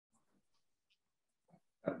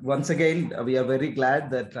Once again, we are very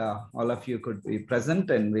glad that all of you could be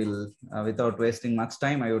present, and we'll, without wasting much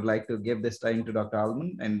time, I would like to give this time to Dr.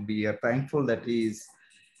 Allman, and we are thankful that he is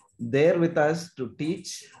there with us to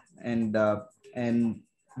teach and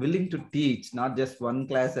willing to teach, not just one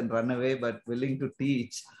class and run away, but willing to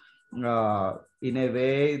teach in a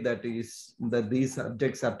way that these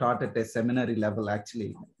subjects are taught at a seminary level.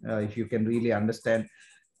 Actually, if you can really understand.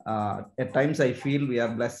 At times I feel we are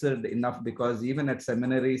blessed enough, because even at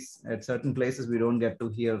seminaries, at certain places, we don't get to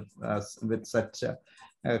hear with such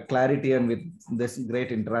clarity and with this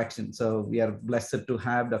great interaction. So we are blessed to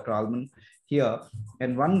have Dr. Allman here.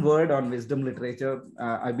 And one word on wisdom literature,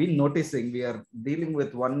 I've been noticing we are dealing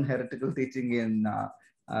with one heretical teaching in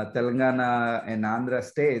Telangana and Andhra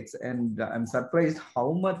states, and I'm surprised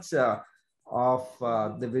how much of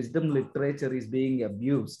the wisdom literature is being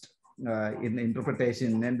abused in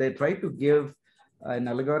interpretation, and they try to give an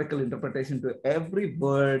allegorical interpretation to every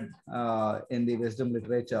word in the wisdom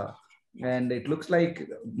literature, and it looks like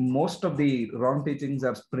most of the wrong teachings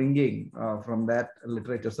are springing from that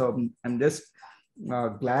literature. So I'm just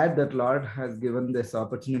glad that Lord has given this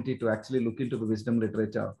opportunity to actually look into the wisdom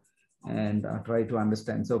literature and try to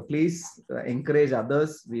understand. So please encourage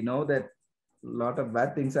others. We know that a lot of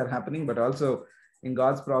bad things are happening, but also in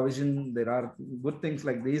God's provision, there are good things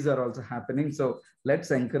like these are also happening. So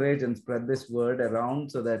let's encourage and spread this word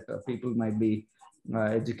around so that people might be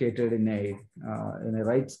educated in a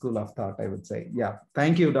right school of thought, I would say. Yeah,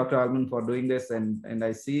 thank you, Dr. Allman, for doing this, and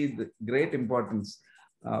I see the great importance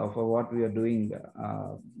for what we are doing.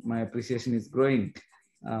 My appreciation is growing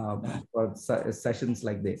for sessions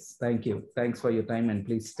like this. Thank you. Thanks for your time, and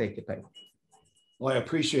please take your time. Well, I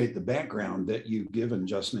appreciate the background that you've given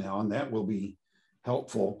just now, and that will be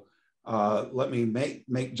helpful. Let me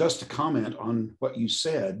make just a comment on what you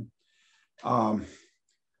said. A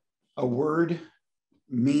word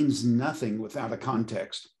means nothing without a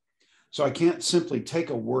context. So I can't simply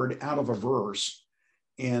take a word out of a verse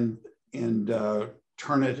and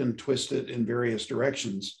turn it and twist it in various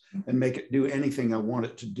directions and make it do anything I want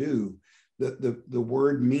it to do. The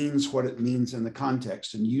word means what it means in the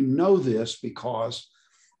context. And you know this because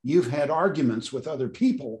you've had arguments with other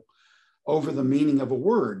people over the meaning of a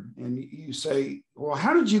word. And you say, well,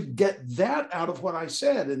 how did you get that out of what I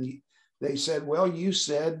said? And they said, well, you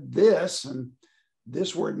said this, and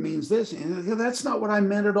this word means this. And that's not what I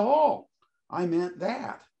meant at all. I meant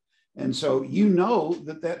that. And so you know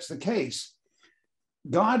that that's the case.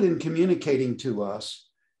 God, in communicating to us,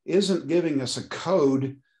 isn't giving us a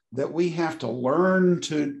code that we have to learn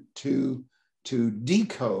to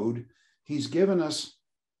decode. He's given us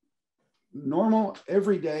normal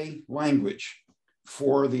everyday language.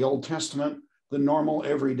 For the Old Testament, the normal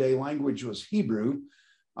everyday language was Hebrew.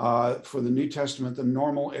 For the New Testament, the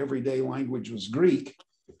normal everyday language was Greek.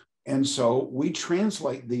 And so we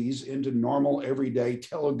translate these into normal everyday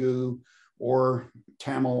Telugu or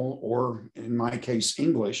Tamil, or in my case,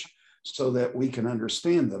 English, so that we can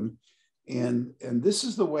understand them. And this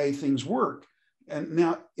is the way things work. And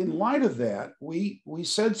now, in light of that, we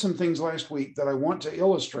said some things last week that I want to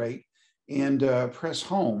illustrate and press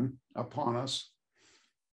home upon us.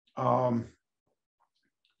 I'm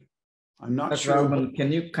not sure. Allman,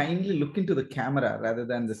 can you kindly look into the camera rather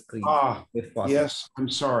than the screen, if possible? Yes, I'm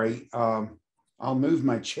sorry. I'll move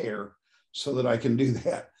my chair so that I can do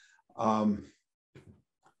that.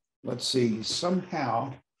 Let's see.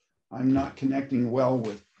 Somehow, I'm not connecting well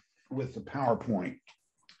with the PowerPoint.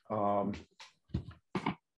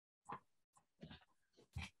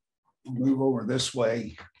 Move over this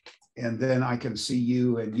way, and then I can see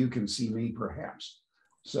you and you can see me perhaps.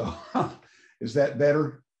 So is that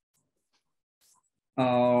better?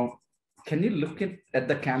 Can you look at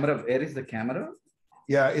the camera? Where is the camera?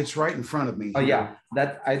 Yeah, it's right in front of me. Oh, yeah.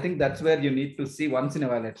 I think that's where you need to see once in a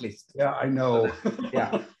while at least. Yeah, I know.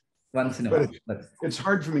 Yeah, once in a while. It's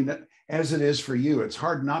hard for me, as it is for you. It's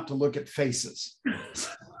hard not to look at faces.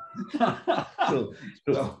 True.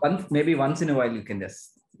 So, maybe once in a while you can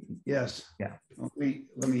just. Yes. Yeah. Let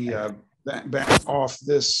me back off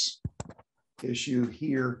this issue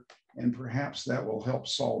here, and perhaps that will help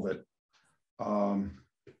solve it.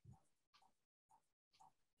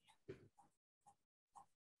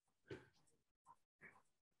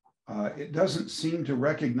 It doesn't seem to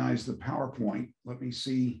recognize the PowerPoint. Let me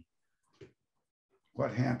see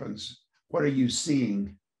what happens. What are you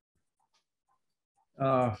seeing?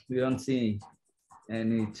 We don't see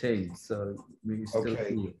any change, so we still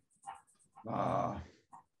see it.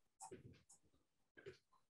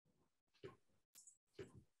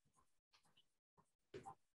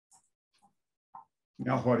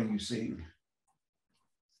 Now what are you seeing?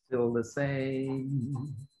 Still the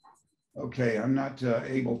same. Okay, I'm not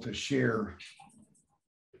able to share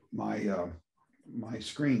my my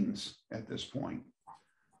screens at this point.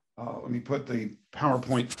 Let me put the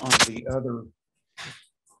PowerPoint on the other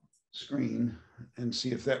screen and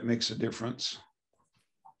see if that makes a difference.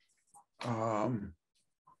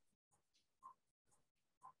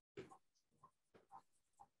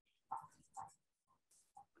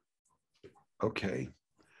 Okay.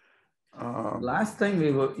 Last time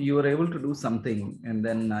you were able to do something, and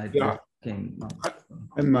then it Yeah. came up.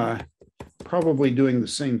 I'm probably doing the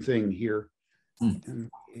same thing here.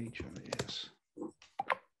 MHIS.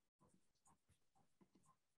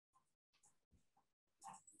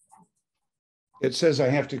 It says I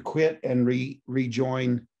have to quit and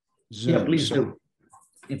rejoin Zoom. Yeah, please so do.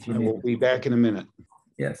 If you I need. will be back in a minute.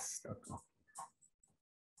 Yes.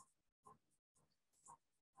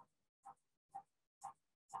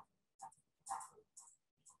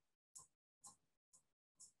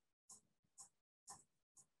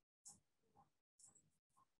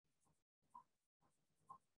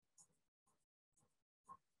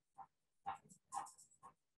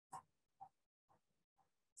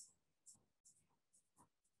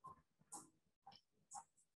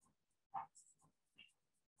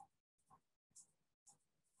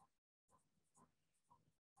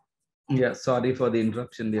 Yeah, sorry for the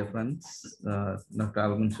interruption, dear friends. Dr.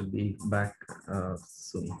 Allman should be back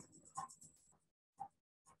soon.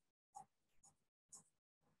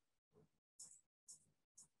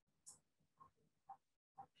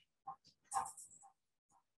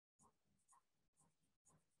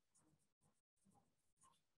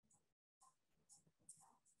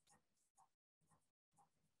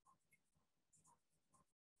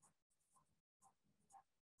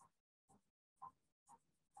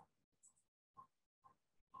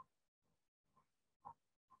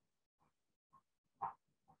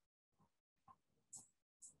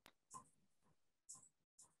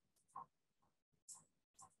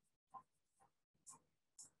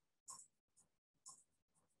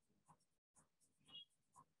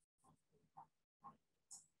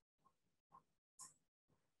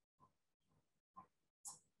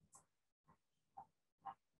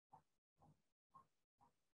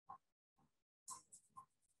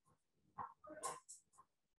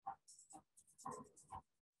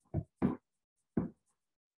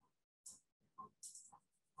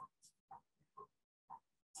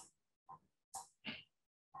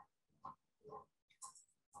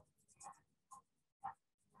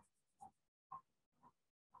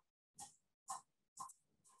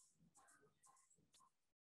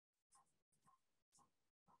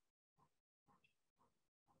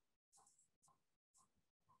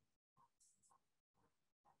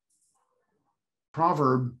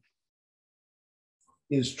 Proverb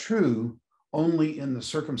is true only in the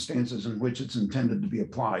circumstances in which it's intended to be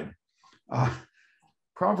applied.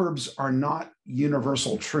 Proverbs are not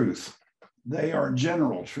universal truth. They are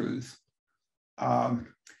general truth. And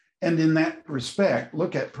in that respect,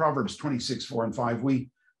 look at Proverbs 26, 4 and 5.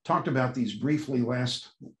 We talked about these briefly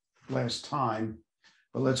last time,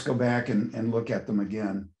 but let's go back and look at them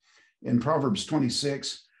again. In Proverbs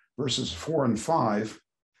 26, verses 4 and 5,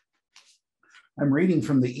 I'm reading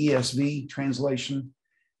from the ESV translation,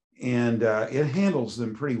 and it handles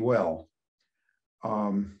them pretty well.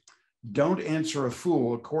 Don't answer a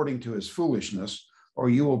fool according to his foolishness, or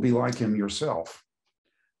you will be like him yourself.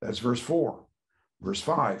 That's verse 4. Verse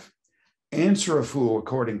 5, answer a fool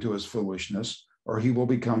according to his foolishness, or he will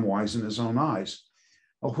become wise in his own eyes.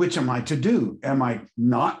 Well, which am I to do? Am I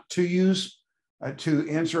not to to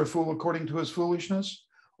answer a fool according to his foolishness?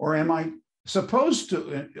 Or am I supposed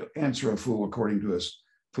to answer a fool according to his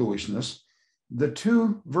foolishness? The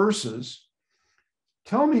two verses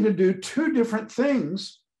tell me to do two different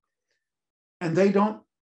things, and they don't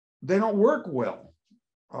work well.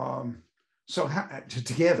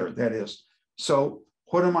 Together, that is. So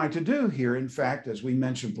what am I to do here? In fact, as we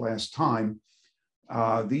mentioned last time,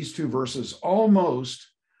 these two verses almost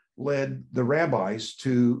led the rabbis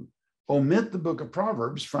to omit the book of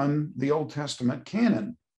Proverbs from the Old Testament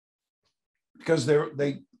canon, because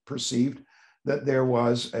they perceived that there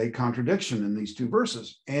was a contradiction in these two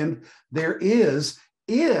verses. And there is,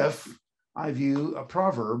 if I view a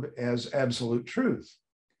proverb as absolute truth.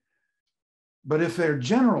 But if they're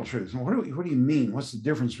general truth, and what do you mean? What's the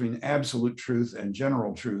difference between absolute truth and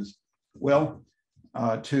general truth? Well,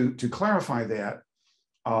 to clarify that,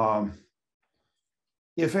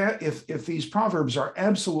 if these proverbs are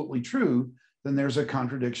absolutely true, then there's a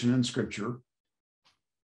contradiction in Scripture.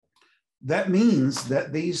 That means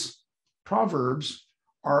that these proverbs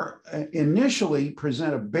are initially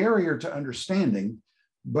present a barrier to understanding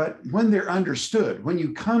But when they're understood, when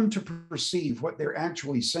you come to perceive what they're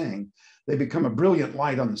actually saying, they become a brilliant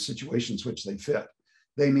light on the situations which they fit.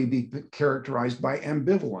 They may be characterized by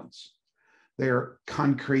ambivalence. They're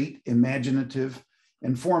concrete, imaginative,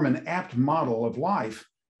 and form an apt model of life.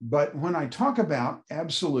 But when I talk about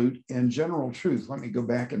absolute and general truth, let me go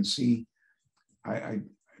back and see. I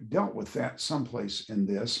dealt with that someplace in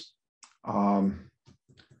this. I'm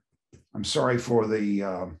sorry for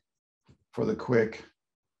the quick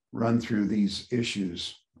run through these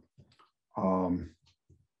issues.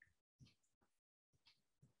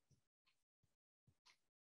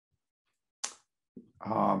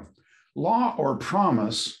 Law or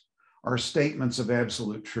promise are statements of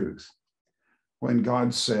absolute truth. When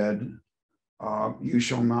God said, you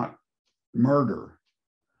shall not murder,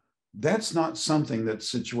 that's not something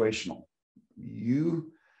that's situational.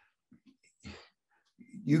 You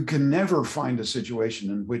can never find a situation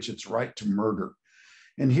in which it's right to murder.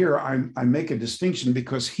 And here I make a distinction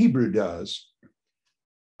because Hebrew does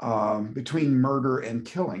between murder and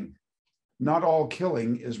killing. Not all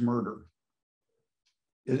killing is murder.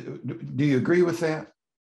 Do you agree with that?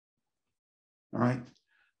 All right.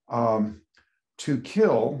 To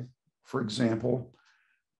kill, for example,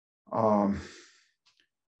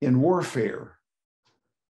 in warfare,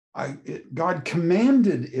 God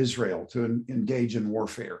commanded Israel to engage in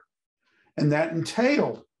warfare. And that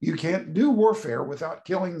entailed, you can't do warfare without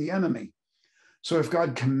killing the enemy. So if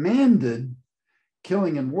God commanded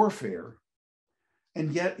killing and warfare,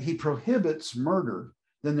 and yet he prohibits murder,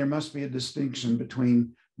 then there must be a distinction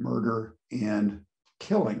between murder and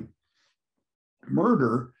killing.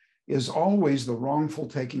 Murder is always the wrongful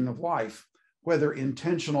taking of life, whether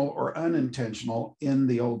intentional or unintentional in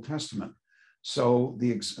the Old Testament. So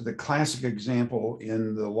the classic example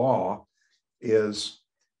in the law is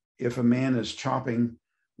if a man is chopping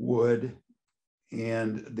wood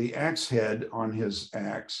and the axe head on his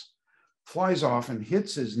axe flies off and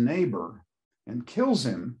hits his neighbor and kills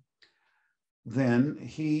him, then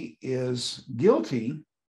he is guilty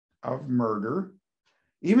of murder,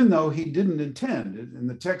 even though he didn't intend. And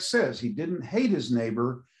the text says he didn't hate his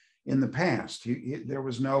neighbor in the past. There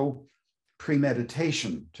was no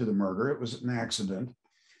premeditation to the murder. It was an accident.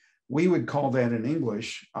 We would call that in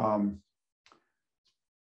English,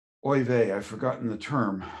 oy vey, I've forgotten the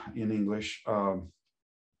term in English,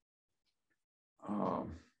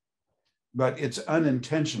 but it's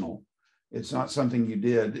unintentional. It's not something you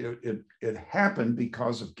did. It happened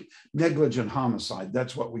because of negligent homicide.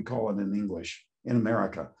 That's what we call it in English, in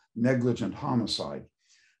America, negligent homicide.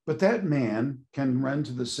 But that man can run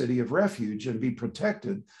to the city of refuge and be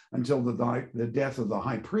protected until the death of the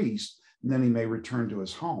high priest, and then he may return to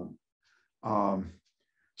his home.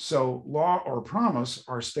 So law or promise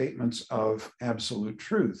are statements of absolute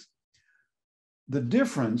truth. The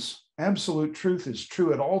difference, absolute truth is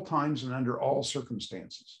true at all times and under all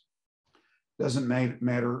circumstances. Doesn't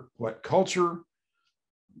matter what culture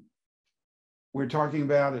we're talking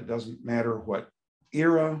about. It doesn't matter what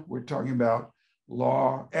era we're talking about.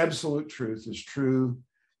 Law, absolute truth is true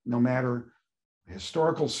no matter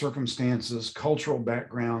historical circumstances, cultural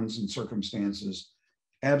backgrounds and circumstances.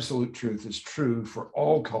 Absolute truth is true for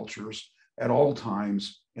all cultures at all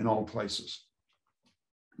times in all places.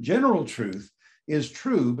 General truth is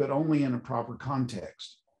true, but only in a proper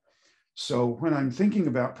context. So when I'm thinking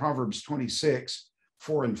about Proverbs 26,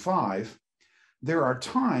 4 and 5, there are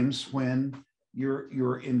times when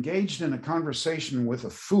you're engaged in a conversation with a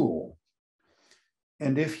fool.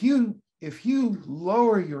 And if you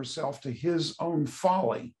lower yourself to his own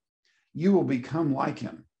folly, you will become like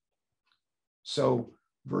him. So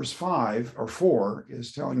verse 5 or 4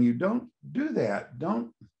 is telling you, don't do that.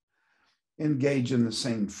 Don't engage in the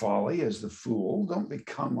same folly as the fool. Don't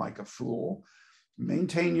become like a fool.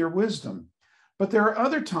 Maintain your wisdom. But there are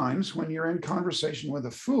other times when you're in conversation with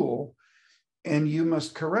a fool and you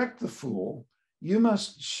must correct the fool. You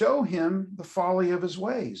must show him the folly of his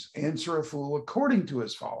ways. Answer a fool according to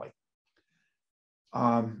his folly.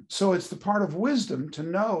 So it's the part of wisdom to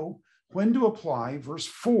know when to apply verse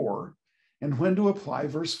 4 and when to apply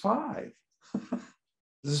verse 5. Does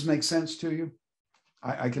this make sense to you?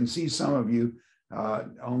 I can see some of you,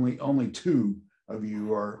 only 2 of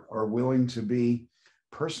you are willing to be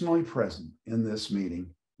personally present in this meeting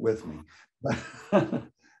with me.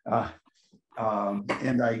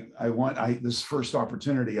 And this first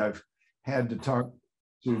opportunity I've had to talk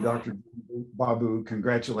to Dr. Babu.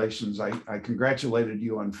 Congratulations. I congratulated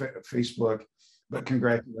you on Facebook, but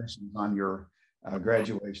congratulations on your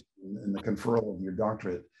graduation and the conferral of your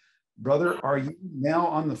doctorate. Brother, are you now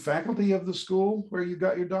on the faculty of the school where you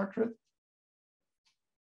got your doctorate?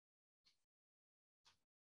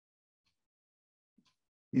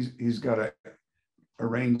 He's got to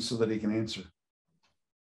arrange so that he can answer.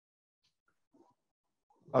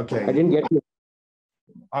 Okay. I didn't get you.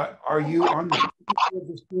 Are you on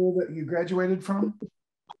the school that you graduated from?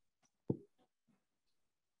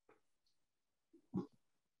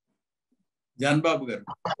 Jan Babu garu.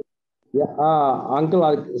 Yeah,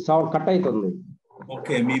 uncle, sound cut aitundi.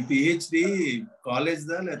 Okay, me PhD college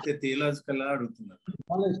దా లేకపోతే theological అడుగుతున్నారు.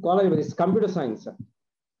 College, it's computer science.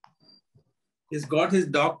 He's got his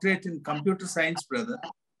doctorate in computer science, brother.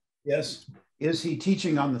 Yes. Is he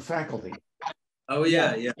teaching on the faculty? Oh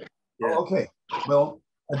yeah. Oh, okay. Well,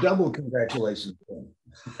 a double congratulations.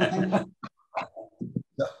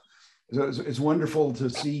 It's wonderful to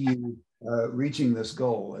see you reaching this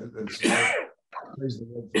goal. Praise the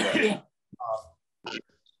Lord for that.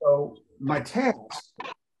 So my task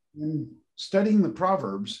in studying the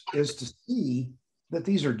Proverbs is to see that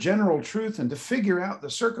these are general truth and to figure out the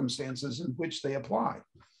circumstances in which they apply.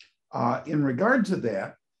 In regard to that,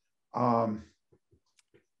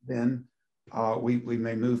 then we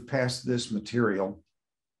may move past this material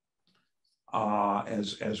as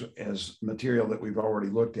material that we've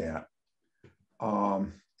already looked at.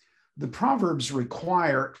 The Proverbs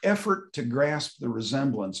require effort to grasp the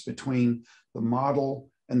resemblance between the model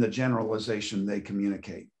and the generalization they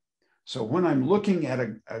communicate. So when I'm looking at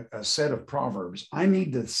a set of Proverbs, I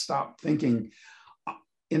need to stop thinking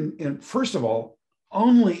first of all,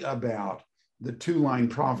 only about the two-line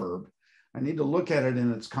proverb. I need to look at it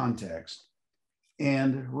in its context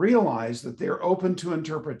and realize that they're open to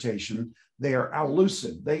interpretation. They are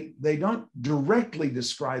allusive. They don't directly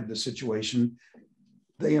describe the situation.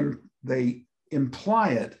 They imply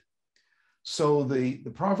it. So the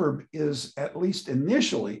proverb is, at least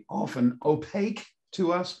initially, often opaque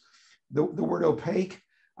to us. The word opaque,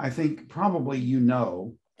 I think probably you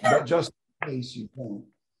know, but just in case you don't,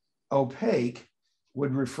 opaque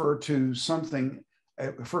would refer to something,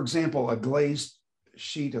 for example, a glazed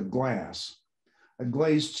sheet of glass. A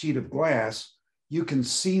glazed sheet of glass, you can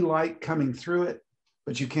see light coming through it,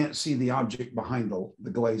 but you can't see the object behind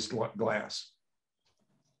the glazed glass.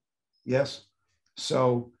 Yes?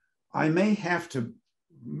 So I may have to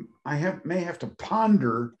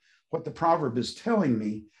ponder what the proverb is telling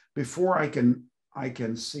me before I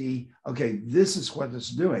can see, okay, this is what it's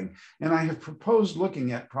doing. And I have proposed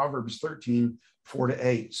looking at Proverbs 13,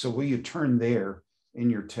 4-8. So will you turn there in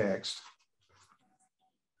your text?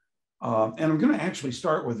 And I'm going to actually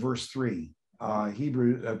start with verse 3,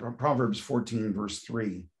 Proverbs 14, verse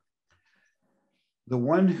 3. The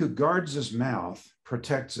one who guards his mouth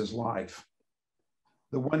protects his life.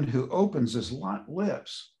 The one who opens his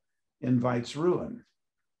lips invites ruin.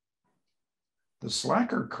 The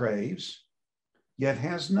slacker craves, yet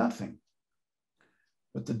has nothing.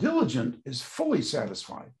 But the diligent is fully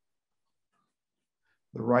satisfied.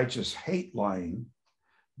 The righteous hate lying,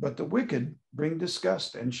 but the wicked bring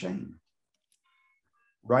disgust and shame.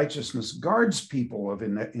 Righteousness guards people of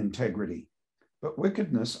integrity, but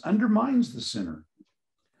wickedness undermines the sinner.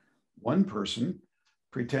 One person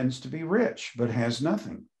pretends to be rich, but has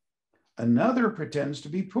nothing. Another pretends to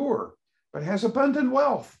be poor, but has abundant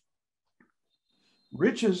wealth.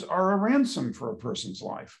 Riches are a ransom for a person's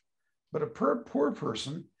life, but a poor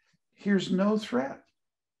person hears no threat.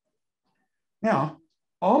 Now,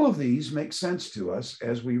 all of these make sense to us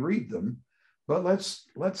as we read them, but let's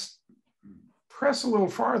press a little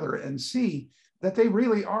farther and see that they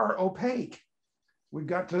really are opaque. We've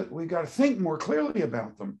got to think more clearly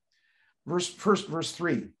about them. Verse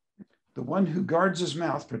 3, the one who guards his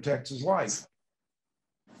mouth protects his life.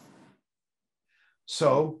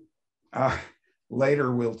 So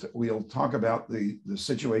later we'll talk about the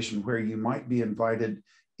situation where you might be invited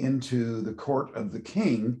into the court of the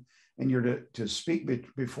king and you're to speak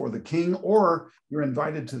before the king, or you're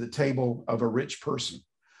invited to the table of a rich person.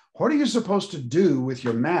 What are you supposed to do with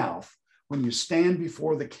your mouth when you stand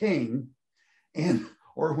before the king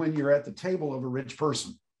or when you're at the table of a rich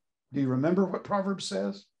person? Do you remember what Proverbs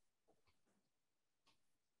says?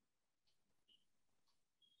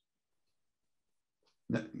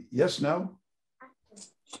 Yes, no?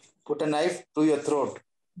 Put a knife to your throat.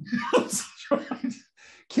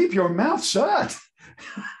 Keep your mouth shut.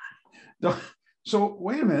 So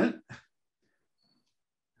wait a minute.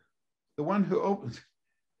 The one who opens,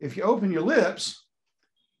 if you open your lips,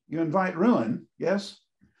 you invite ruin, yes?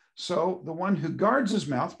 So the one who guards his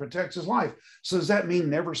mouth protects his life. So does that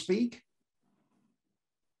mean never speak?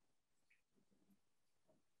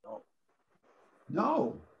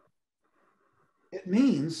 No. It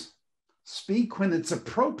means speak when it's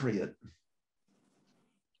appropriate,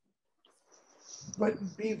 but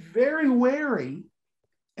be very wary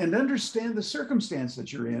and understand the circumstance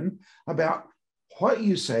that you're in about what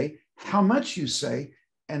you say, how much you say,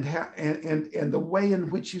 and the way in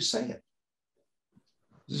which you say it.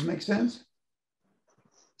 Does this make sense?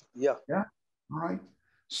 Yeah. Yeah. All right.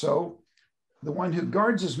 So the one who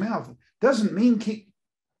guards his mouth doesn't mean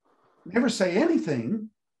never say anything,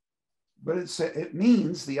 but it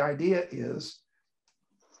means the idea is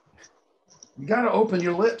you got to open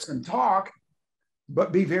your lips and talk,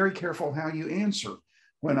 but be very careful how you answer.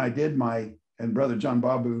 When I did and Brother John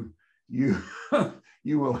Babu, you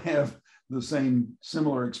will have the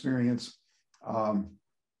similar experience on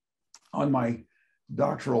my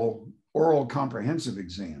doctoral oral comprehensive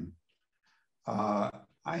exam.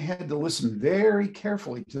 I had to listen very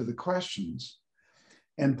carefully to the questions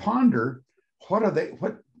and ponder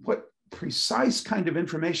what precise kind of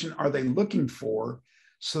information are they looking for,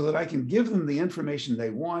 so that I can give them the information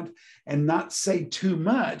they want and not say too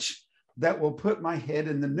much that will put my head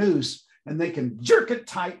in the noose and they can jerk it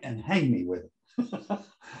tight and hang me with it.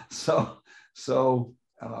 So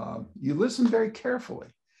you listen very carefully.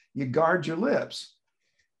 You guard your lips,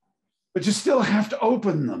 but you still have to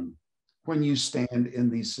open them when you stand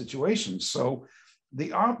in these situations. So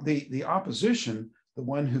the opposition, the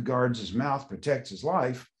one who guards his mouth protects his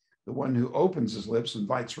life, the one who opens his lips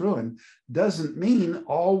invites ruin, doesn't mean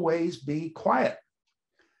always be quiet.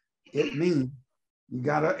 It means you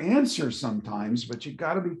got to answer sometimes, but you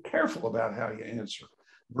got to be careful about how you answer.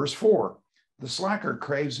 Verse 4, the slacker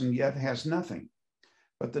craves and yet has nothing,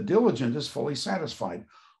 but the diligent is fully satisfied.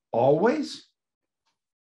 Always?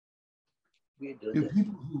 Do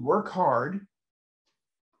people who work hard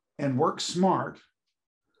and work smart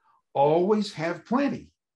always have plenty?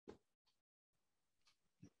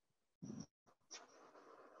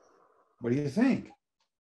 What do you think?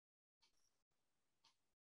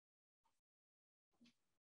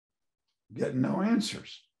 Getting no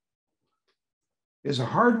answers. Is a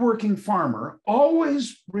hardworking farmer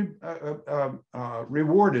always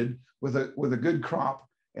rewarded with a good crop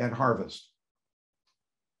at harvest?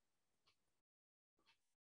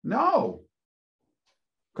 No,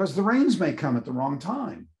 because the rains may come at the wrong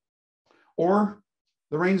time, or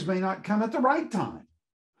the rains may not come at the right time,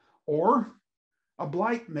 or a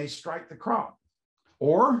blight may strike the crop,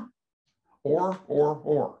 or,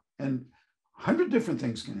 and 100 different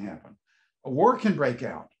things can happen. A war can break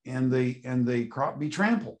out and the crop be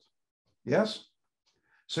trampled. Yes?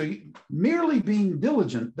 So merely being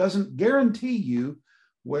diligent doesn't guarantee you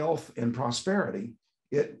wealth and prosperity.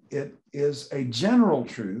 It is a general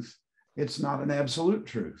truth. It's not an absolute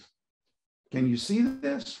truth. Can you see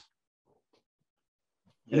this?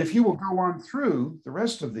 And if you will go on through the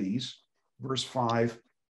rest of these, verse 5,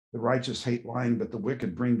 the righteous hate lying, but the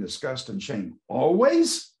wicked bring disgust and shame.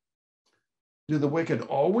 Always? Do the wicked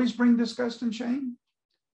always bring disgust and shame?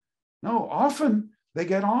 No, often they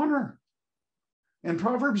get honor. And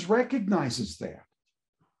Proverbs recognizes that.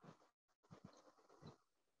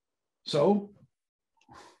 So,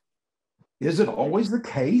 is it always the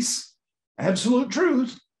case, absolute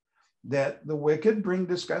truth, that the wicked bring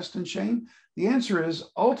disgust and shame? The answer is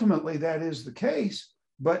ultimately that is the case,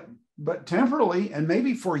 but temporarily and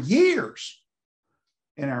maybe for years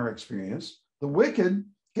in our experience, the wicked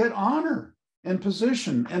get honor and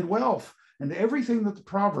position and wealth and everything that the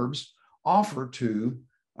Proverbs offer to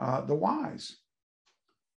the wise.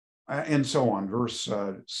 And so on. Verse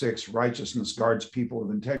 6, righteousness guards people of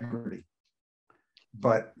integrity,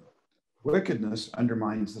 but wickedness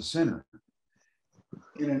undermines the sinner.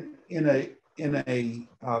 In a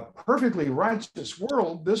perfectly righteous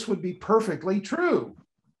world, this would be perfectly true.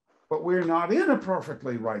 But we're not in a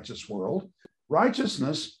perfectly righteous world.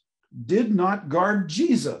 Righteousness did not guard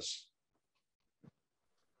Jesus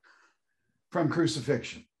from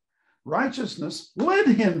crucifixion. Righteousness led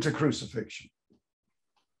him to crucifixion.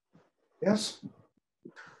 Yes?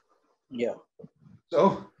 Yeah.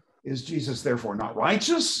 So is Jesus therefore not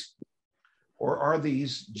righteous? Or are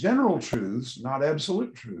these general truths not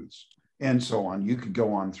absolute truths? And so on. You could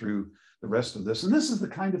go on through the rest of this. And this is the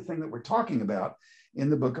kind of thing that we're talking about in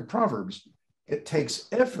the book of Proverbs. It takes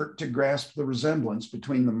effort to grasp the resemblance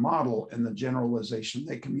between the model and the generalization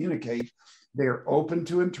they communicate. They're open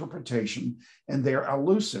to interpretation, and they're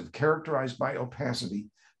elusive, characterized by opacity,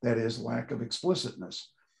 that is, lack of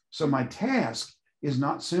explicitness. So my task is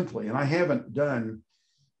not simply, and I haven't done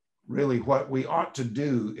really what we ought to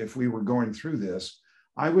do if we were going through this.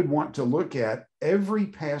 I would want to look at every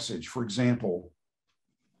passage. For example,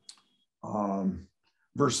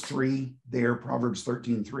 verse 3 there, Proverbs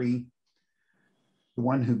 13:3. The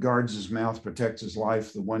one who guards his mouth protects his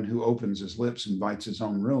life. The one who opens his lips invites his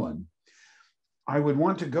own ruin. I would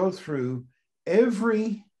want to go through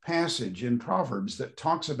every passage in Proverbs that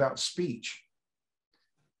talks about speech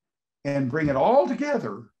and bring it all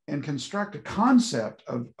together and construct a concept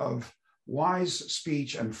of wise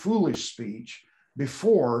speech and foolish speech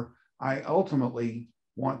before I ultimately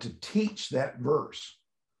want to teach that verse.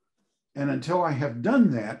 And until I have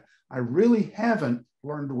done that, I really haven't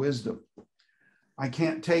learned wisdom. I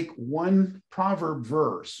can't take one proverb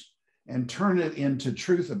verse and turn it into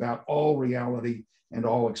truth about all reality and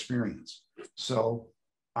all experience. So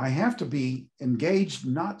I have to be engaged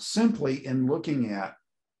not simply in looking at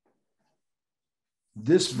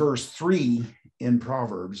this verse 3 in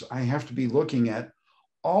Proverbs. I have to be looking at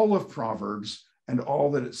all of Proverbs and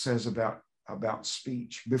all that it says about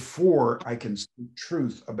speech before I can speak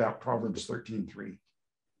truth about Proverbs 13:3.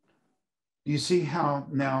 Do you see how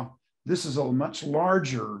now this is a much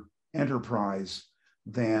larger enterprise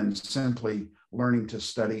than simply learning to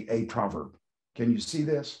study a proverb? Can you see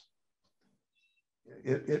this?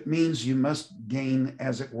 It means you must gain,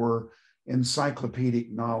 as it were,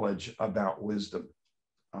 encyclopedic knowledge about wisdom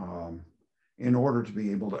in order to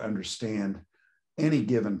be able to understand any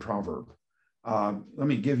given proverb. Let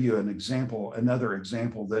me give you an example, another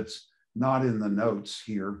example that's not in the notes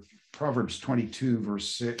here. Proverbs 22,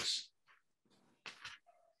 verse 6.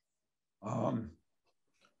 I'll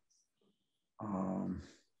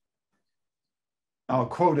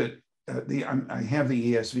quote it. I have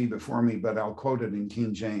the ESV before me, but I'll quote it in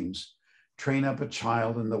King James. Train up a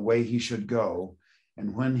child in the way he should go,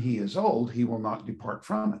 and when he is old, he will not depart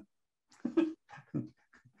from it.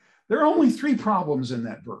 There are only 3 problems in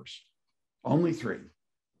that verse. Only 3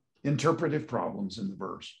 interpretive problems in the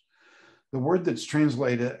verse. The word that's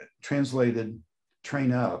translated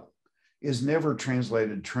train up is never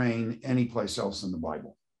translated train anyplace else in the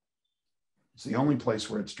Bible. It's the only place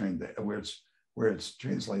where it's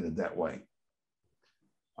translated that way.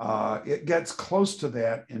 It gets close to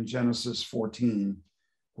that in Genesis 14,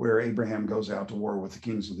 where Abraham goes out to war with the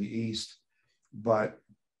kings of the east, but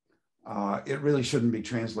it really shouldn't be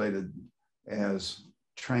translated as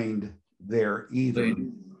trained there either. Right.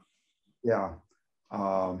 Yeah,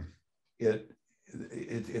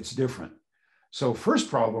 it's different. So first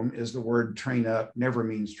problem is the word train up never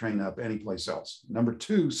means train up anyplace else. Number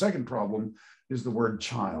 2, second problem is the word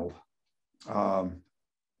child. I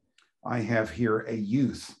have here a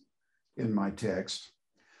youth in my text.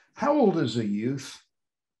 How old is a youth?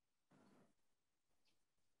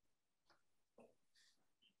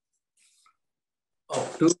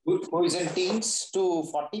 Who is in teens to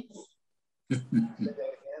 40?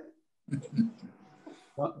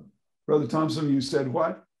 Brother Thompson, you said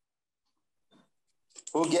what?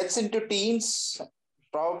 Who gets into teens,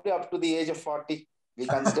 probably up to the age of 40. We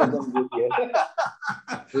consider them good here.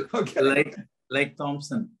 Okay. Like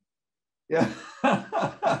Thompson. Yeah.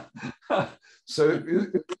 So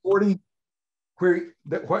 40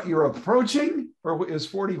 what you're approaching, or is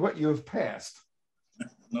 40 what you have passed?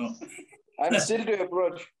 No. I'm still to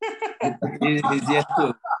approach. It's yet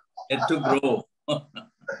to grow.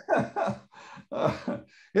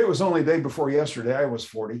 It was only the day before yesterday. I was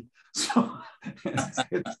 40. So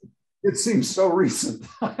it seems so recent.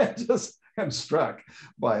 I just am struck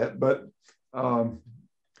by it. But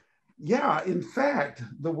yeah, in fact,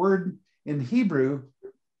 the word in Hebrew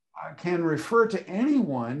can refer to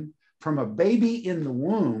anyone from a baby in the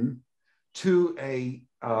womb to the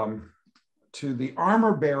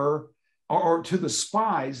armor bearer or to the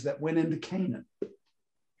spies that went into Canaan.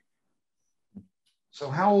 So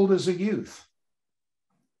how old is a youth?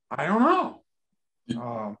 I don't know.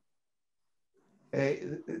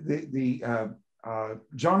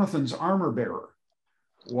 Jonathan's armor bearer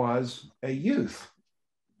was a youth.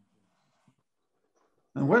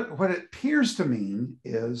 And what it appears to mean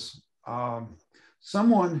is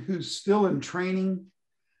someone who's still in training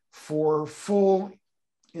for full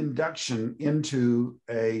induction into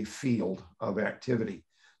a field of activity.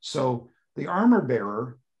 So the armor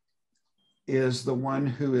bearer is the one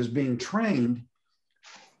who is being trained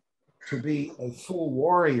to be a full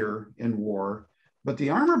warrior in war, but the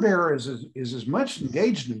armor bearer is as much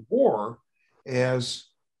engaged in war as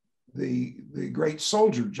the great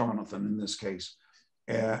soldier Jonathan in this case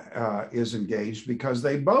is engaged, because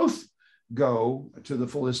they both go to the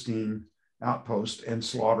Philistine outpost and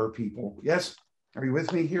slaughter people. Yes, are you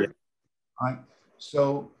with me here? Yeah.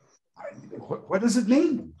 So what does it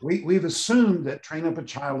mean? We've assumed that train up a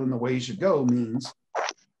child in the way he should go means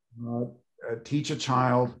teach a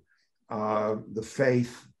child the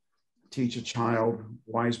faith, teach a child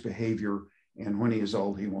wise behavior, and when he is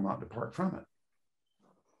old, he will not depart from it.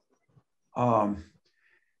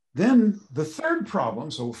 Then the third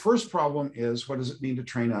problem, so first problem is, what does it mean to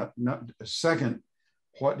train up? Second,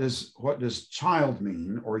 what does child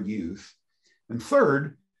mean, or youth? And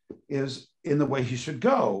third is in the way he should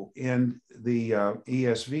go. And the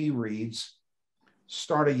ESV reads,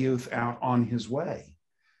 start a youth out on his way.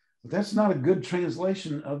 But that's not a good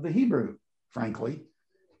translation of the Hebrew, frankly.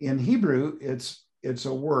 In Hebrew, it's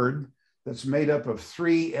a word that's made up of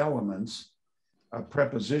three elements: a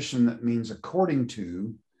preposition that means according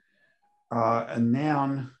to, a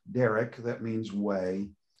noun, derek, that means way,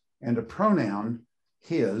 and a pronoun,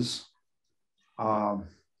 his.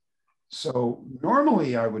 So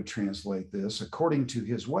normally I would translate this according to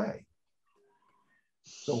his way.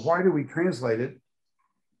 So why do we translate it,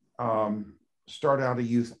 start out a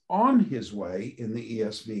youth on his way in the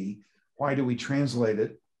ESV? Why do we translate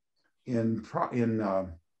it in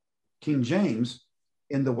King James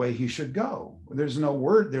in the way he should go? There's no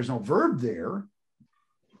word, there's no verb there.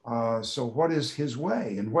 So what is his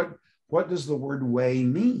way? And what does the word way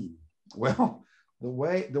mean? Well, the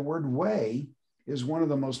word way is one of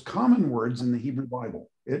the most common words in the Hebrew Bible.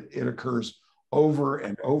 It occurs over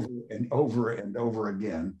and over and over and over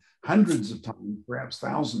again, hundreds of times, perhaps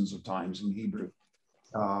thousands of times in Hebrew.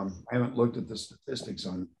 I haven't looked at the statistics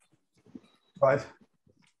on it, but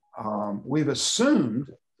we've assumed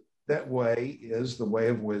that way is the way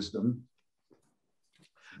of wisdom.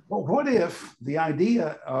 Well, what if the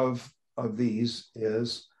idea of these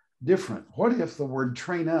is different? What if the word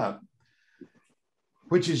train up,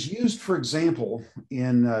 which is used, for example,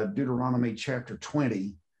 in Deuteronomy chapter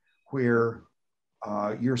 20, where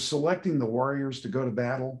you're selecting the warriors to go to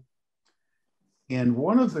battle, and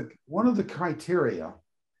one of the criteria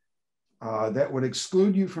that would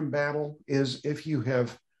exclude you from battle is if you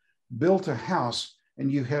have built a house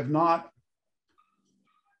and you have not,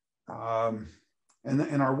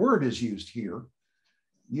 and our word is used here,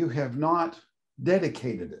 you have not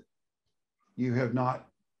dedicated it. You have not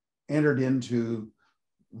entered into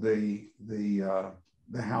the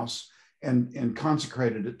house and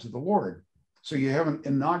consecrated it to the Lord. So you haven't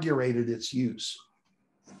inaugurated its use.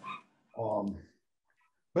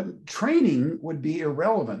 But training would be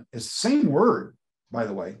irrelevant. It's the same word, by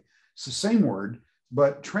the way. It's the same word,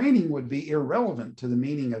 but training would be irrelevant to the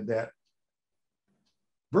meaning of that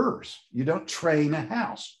verse. You don't train a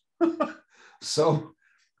house. So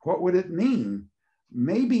what would it mean?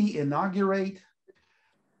 Maybe inaugurate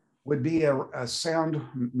would be a sound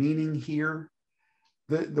meaning here.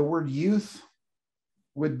 The word youth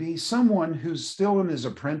would be someone who's still in his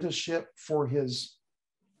apprenticeship for his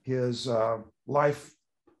life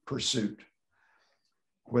pursuit,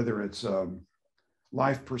 whether it's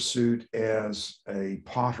life pursuit as a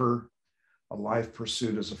potter, a life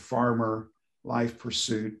pursuit as a farmer, life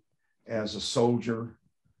pursuit as a soldier.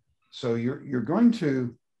 So you're going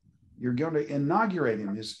to inaugurate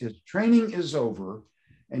him. His training is over,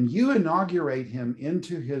 and you inaugurate him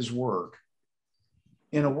into his work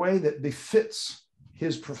in a way that befits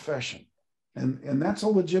his profession. And that's a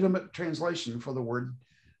legitimate translation for the word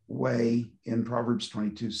way in Proverbs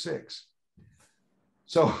 22:6.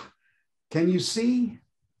 So can you see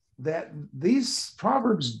that these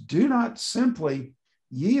Proverbs do not simply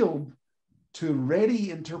yield to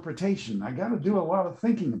ready interpretation? I got to do a lot of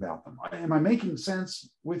thinking about them. Am I making sense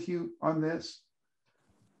with you on this?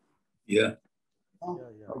 Yeah.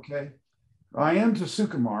 Okay. I am to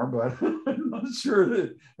Sukumar, but I'm not sure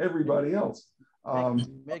that everybody else.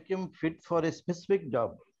 Make him fit for a specific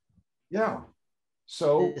job. Yeah.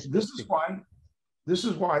 So this is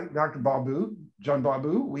why, Dr. Babu, John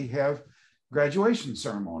Babu, we have graduation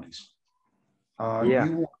ceremonies. You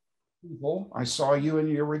want people, I saw you in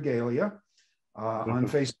your regalia on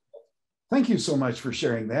Facebook. Thank you so much for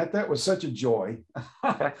sharing that. That was such a joy.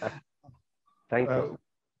 Thank you.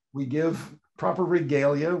 We give proper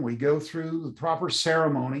regalia. We go through the proper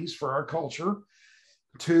ceremonies for our culture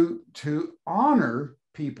to honor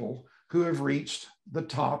people who have reached the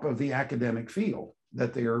top of the academic field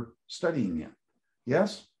that they are studying in.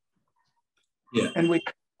 Yes? Yeah. And we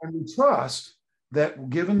trust that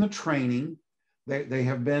given the training, they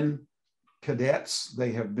have been cadets,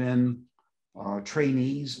 they have been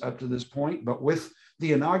trainees up to this point, but with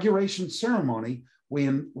the inauguration ceremony,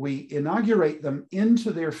 we inaugurate them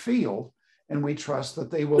into their field, and we trust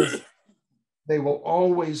that they will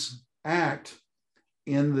always act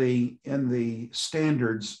in the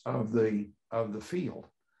standards of the field.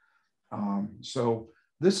 So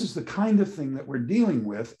this is the kind of thing that we're dealing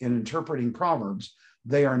with in interpreting Proverbs.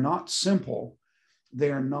 They are not simple.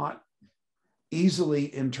 They are not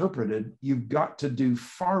easily interpreted. You've got to do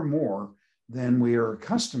far more than we are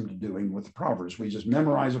accustomed to doing with the Proverbs. We just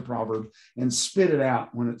memorize a proverb and spit it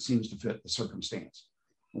out when it seems to fit the circumstance.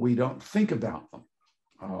 We don't think about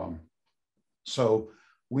them. So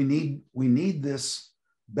we need this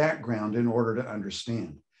background in order to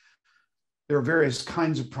understand. There are various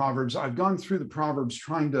kinds of Proverbs. I've gone through the Proverbs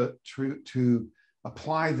trying to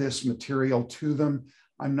apply this material to them.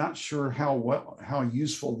 I'm not sure how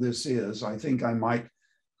useful this is. I think I might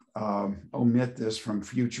omit this from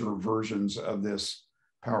future versions of this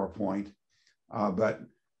PowerPoint, but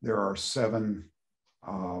there are 7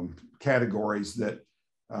 categories that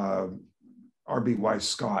R.B. Weiss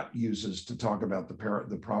Scott uses to talk about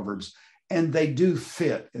the Proverbs, and they do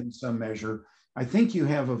fit in some measure. I think you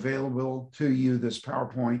have available to you this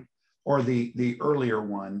PowerPoint or the earlier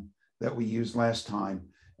one that we used last time,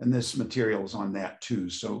 and this material is on that too,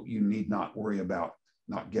 so you need not worry about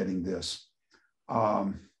not getting this.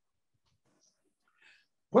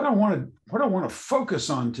 What I want to focus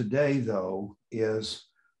on today, though, is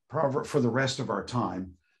for the rest of our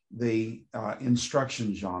time, the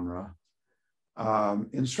instruction genre.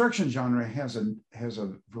 Instruction genre has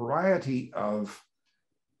a variety of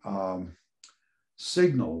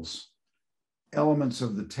signals, elements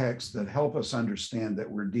of the text that help us understand that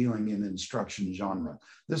we're dealing in instruction genre.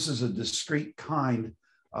 This is a discrete kind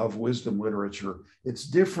of wisdom literature. It's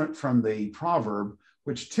different from the proverb,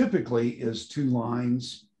 which typically is 2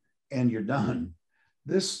 lines and you're done.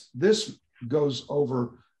 This goes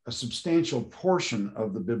over a substantial portion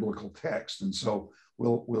of the biblical text. And so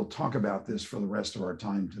we'll talk about this for the rest of our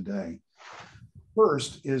time today.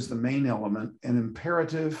 First is the main element, an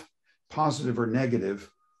imperative, positive or negative.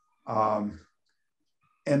 And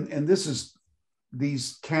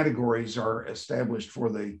these categories are established for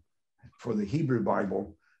the Hebrew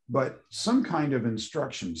Bible, but some kind of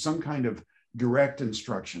instruction, some kind of direct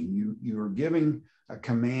instruction. You are giving a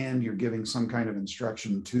command, you're giving some kind of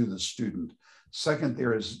instruction to the student. Second,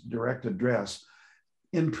 there is direct address.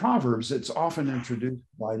 In Proverbs, it's often introduced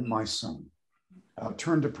by my son.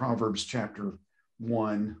 Turn to Proverbs chapter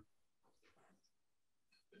 1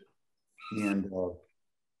 and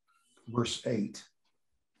verse 8.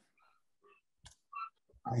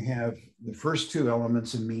 I have the first 2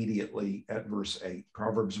 elements immediately at verse 8,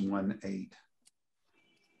 Proverbs 1:8.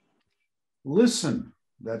 Listen,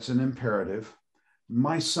 that's an imperative.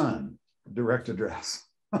 My son, direct address.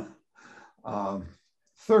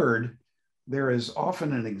 Third, there is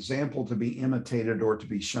often an example to be imitated or to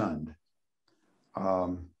be shunned.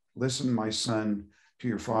 Listen, my son, to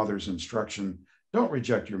your father's instruction. Don't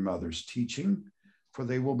reject your mother's teaching, for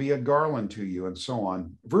they will be a garland to you, and so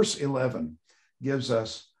on. Verse 11 gives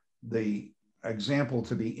us the example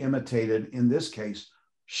to be imitated, in this case,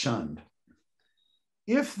 shunned.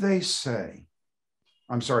 If they say,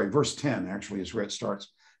 verse 10 actually is where it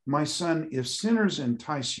starts. My son, if sinners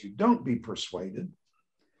entice you, don't be persuaded.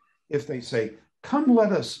 If they say, come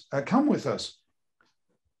with us.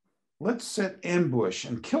 Let's set ambush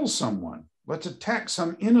and kill someone. Let's attack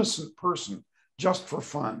some innocent person just for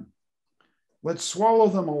fun. Let's swallow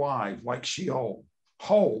them alive like Sheol,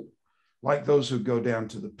 whole, like those who go down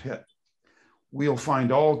to the pit. We'll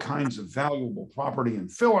find all kinds of valuable property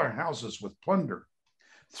and fill our houses with plunder.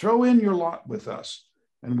 Throw in your lot with us,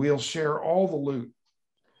 and we'll share all the loot.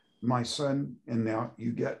 My son, and now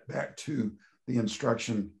you get back to the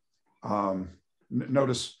instruction.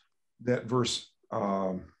 Notice that verse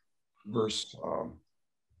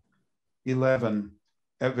 11,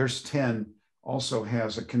 at verse 10 also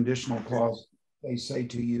has a conditional clause. They say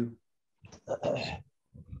to you.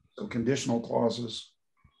 So conditional clauses,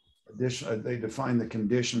 they define the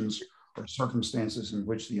conditions or circumstances in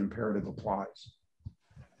which the imperative applies.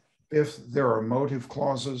 If there are motive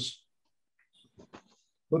clauses,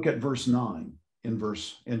 look at verse 9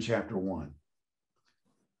 in chapter 1.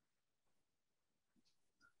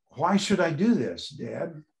 Why should I do this,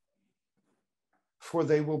 Dad? For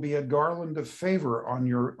they will be a garland of favor on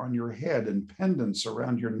your head and pendants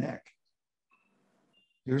around your neck.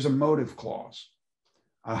 Here's a motive clause.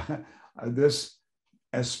 This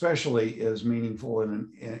especially is meaningful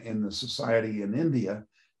in the society in India,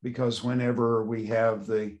 because whenever we have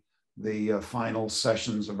the final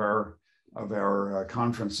sessions of our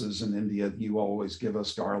conferences in India, you always give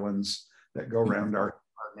us garlands that go around our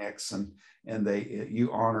necks, and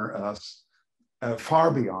you honor us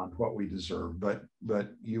far beyond what we deserve. But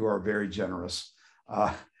you are very generous.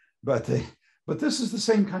 But this is the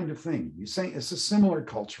same kind of thing. You say it's a similar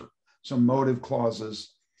culture. So motive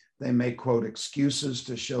clauses, they may quote excuses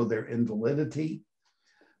to show their invalidity.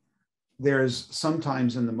 There's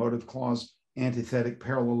sometimes in the motive clause antithetic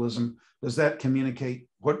parallelism. Does that communicate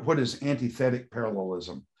what is antithetic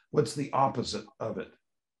parallelism? What's the opposite of it?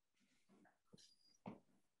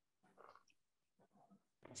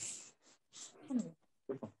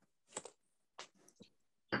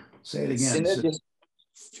 Say it again.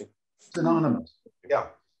 Synonymous. Yeah.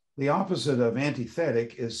 The opposite of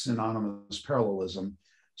antithetic is synonymous parallelism.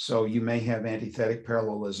 So you may have antithetic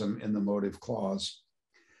parallelism in the motive clause.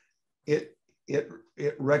 It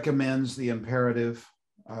recommends the imperative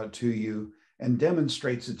to you and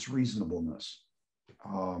demonstrates its reasonableness.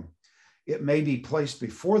 It may be placed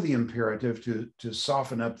before the imperative to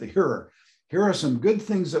soften up the hearer. Here are some good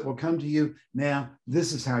things that will come to you. Now,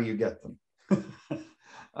 this is how you get them.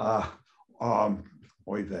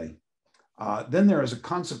 Oy vey. Then there is a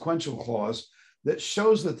consequential clause that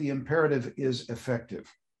shows that the imperative is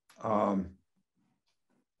effective. Let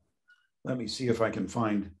me see if I can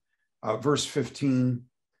find verse 15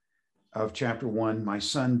 of chapter 1. My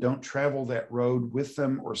son, don't travel that road with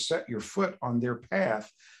them or set your foot on their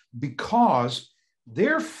path, because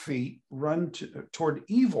their feet run toward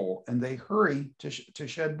evil and they hurry to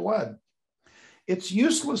shed blood. It's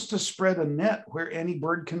useless to spread a net where any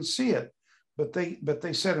bird can see it, but they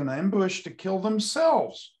set an ambush to kill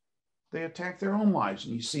themselves. They attack their own lives.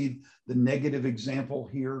 And you see the negative example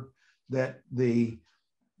here, that the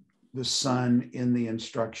son in the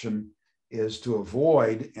instruction is to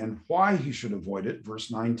avoid, and why he should avoid it.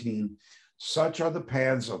 Verse 19, such are the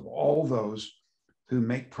paths of all those who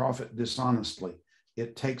make profit dishonestly.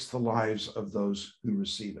 It takes the lives of those who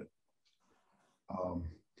receive it.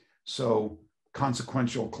 So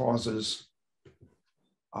consequential clauses.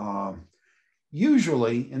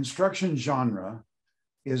 Usually instruction genre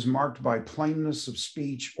is marked by plainness of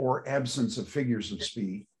speech or absence of figures of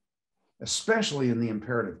speech, especially in the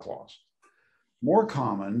imperative clause. More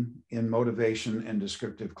common in motivation and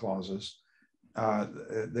descriptive clauses.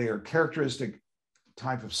 They are characteristic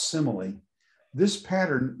type of simile. This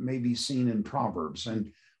pattern may be seen in Proverbs.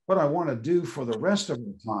 And what I want to do for the rest of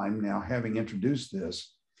the time now, having introduced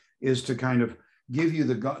this, is to kind of give you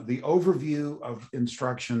the overview of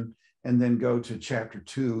instruction and then go to chapter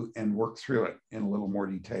 2 and work through it in a little more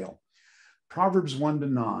detail. Proverbs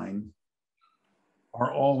 1-9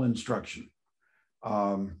 are all instruction.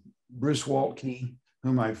 Bruce Waltke,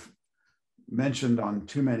 whom I've mentioned on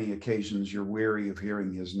too many occasions, you're weary of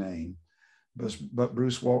hearing his name, but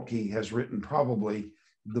Bruce Waltke has written probably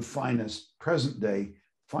the finest, present day,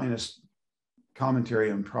 finest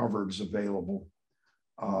commentary on Proverbs available.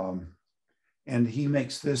 And he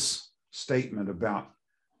makes this statement about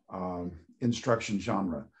instruction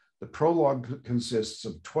genre. The prologue consists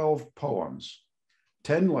of 12 poems,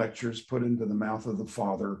 10 lectures put into the mouth of the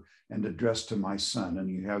Father and addressed to my son, and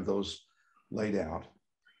you have those laid out,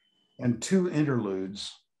 and 2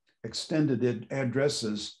 interludes, extended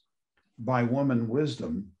addresses by woman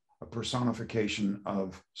wisdom, a personification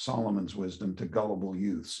of Solomon's wisdom to gullible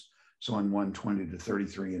youths. So in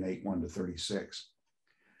 1:20-33 and 8:1-36.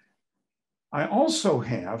 I also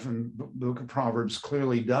have, and the book of Proverbs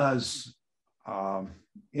clearly does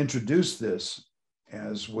introduce this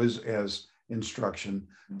as instruction,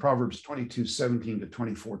 Proverbs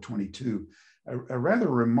 22:17-24:22, a rather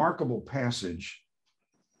remarkable passage.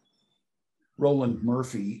 Roland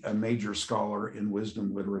Murphy, a major scholar in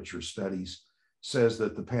wisdom literature studies, says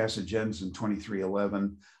that the passage ends in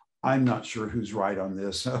 23:11. I'm not sure who's right on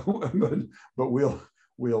this, but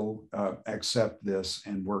we'll accept this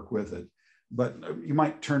and work with it. But you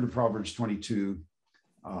might turn to Proverbs 22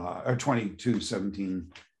 or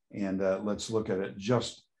 22:17, and let's look at it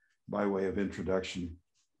just by way of introduction.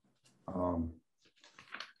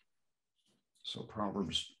 So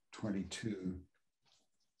Proverbs 22.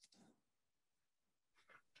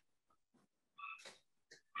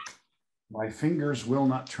 My fingers will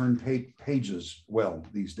not turn pages well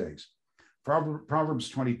these days. Proverbs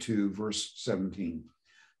 22, verse 17.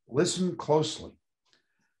 Listen closely.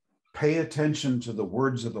 Pay attention to the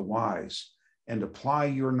words of the wise and apply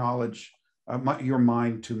your knowledge, your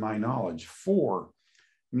mind to my knowledge. For,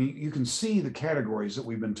 you can see the categories that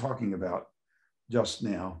we've been talking about just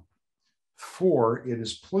now. For it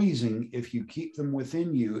is pleasing if you keep them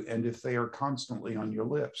within you and if they are constantly on your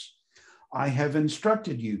lips. I have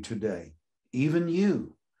instructed you today, even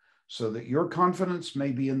you, so that your confidence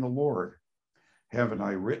may be in the Lord. Haven't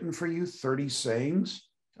I written for you 30 sayings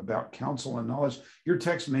about counsel and knowledge? Your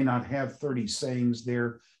text may not have 30 sayings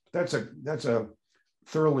there. That's a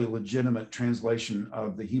thoroughly legitimate translation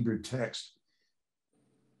of the Hebrew text.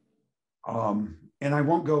 And I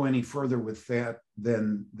won't go any further with that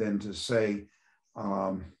than to say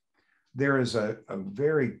there is a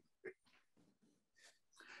very,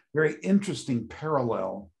 very interesting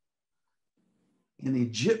parallel in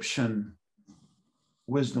Egyptian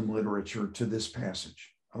wisdom literature to this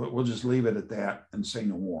passage. We'll just leave it at that and say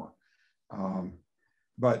no more.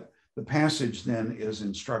 But the passage then is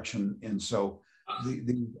instruction. And so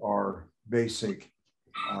these are basic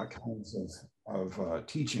kinds of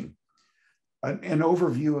teaching. An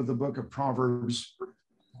overview of the book of Proverbs,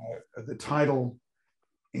 the title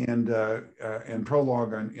and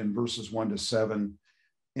prologue in verses 1 to 7,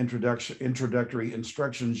 introductory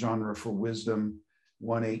instruction genre for wisdom,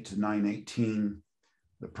 1:8 to 9:18,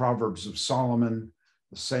 the Proverbs of Solomon,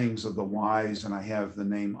 the sayings of the wise, and I have the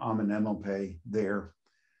name Amenemope there,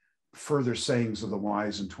 further sayings of the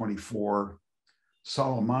wise in 24,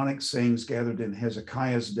 Solomonic sayings gathered in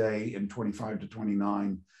Hezekiah's day in 25 to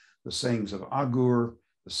 29, the sayings of Agur,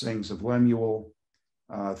 the sayings of Lemuel,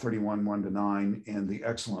 31, 1 to 9, and the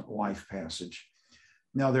excellent life passage.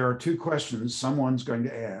 Now, there are two questions someone's going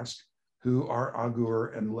to ask. Who are Agur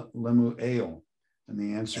and Lemuel? And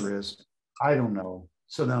the answer is, I don't know,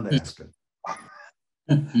 so don't ask it.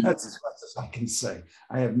 That's as much as I can say.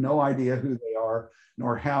 I have no idea who they are,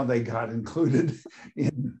 nor how they got included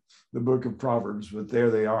in the book of Proverbs, but there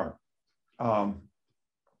they are. What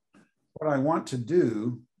I want to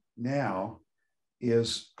do now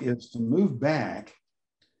is to move back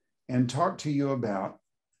and talk to you about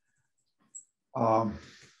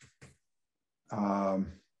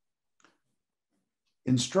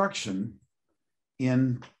instruction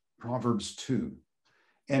in Proverbs 2.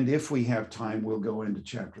 And if we have time, we'll go into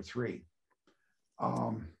chapter 3.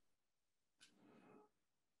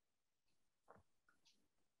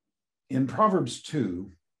 In Proverbs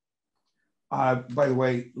 2, by the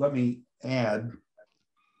way, let me add,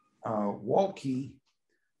 Waltke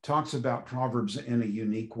talks about Proverbs in a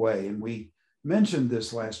unique way, and we mentioned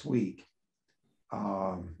this last week.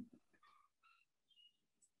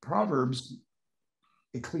 Proverbs,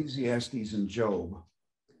 Ecclesiastes, and Job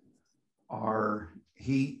are,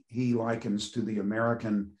 he likens to the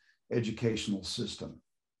American educational system.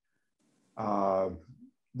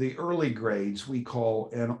 The early grades we call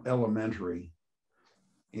elementary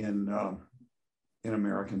in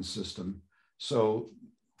American system. So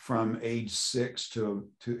from age 6 to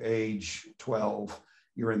age 12,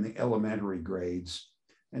 you're in the elementary grades.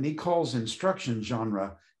 And he calls instruction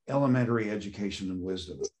genre elementary education and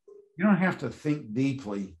wisdom. You don't have to think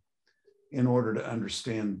deeply in order to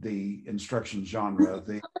understand the instruction genre.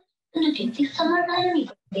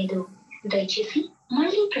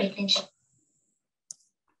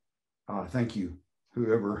 Thank you,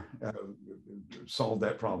 whoever solved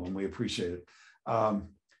that problem. We appreciate it.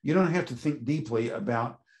 You don't have to think deeply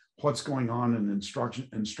about what's going on in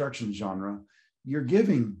instruction genre. You're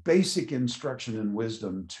giving basic instruction and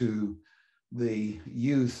wisdom to the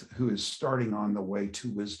youth who is starting on the way to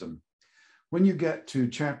wisdom. When you get to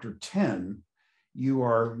chapter 10, you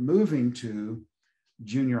are moving to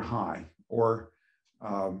junior high, or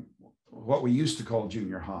what we used to call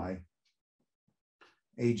junior high,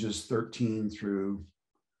 ages 13 through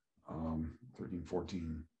 13,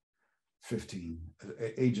 14, 15,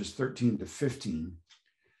 ages 13 to 15.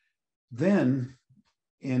 Then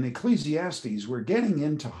in Ecclesiastes, we're getting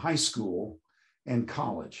into high school and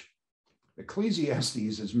college.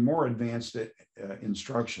 Ecclesiastes is more advanced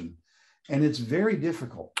instruction, and it's very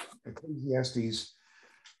difficult. Ecclesiastes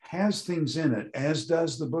has things in it, as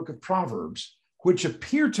does the book of Proverbs, which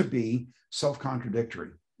appear to be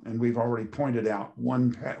self-contradictory. And we've already pointed out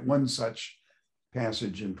one such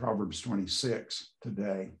passage in Proverbs 26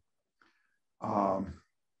 today. And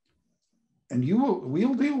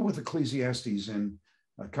we'll deal with Ecclesiastes in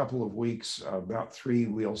a couple of weeks. About 3,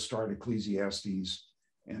 we'll start Ecclesiastes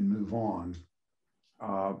and move on.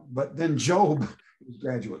 But then Job is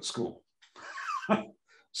graduate school.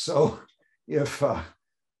 So if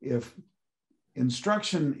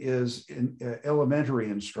instruction is elementary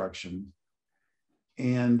instruction,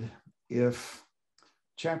 and if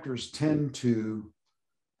chapters 10 to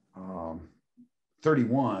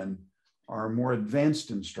 31 are more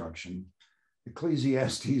advanced instruction,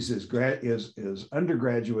 Ecclesiastes is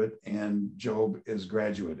undergraduate and Job is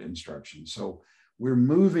graduate instruction. So we're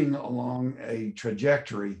moving along a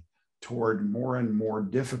trajectory toward more and more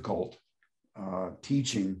difficult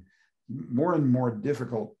teaching, more and more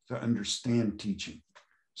difficult to understand teaching.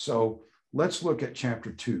 So let's look at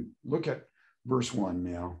chapter 2. Look at verse 1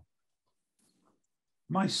 now.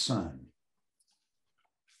 My son,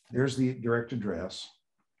 there's the direct address.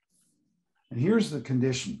 And here's the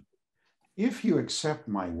condition. If you accept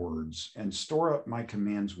my words and store up my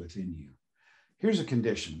commands within you, here's a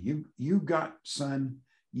condition. You've got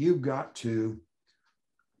to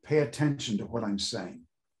pay attention to what I'm saying.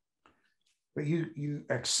 but you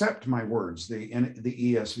accept my words. The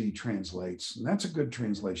ESV translates, and that's a good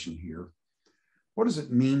translation here. What does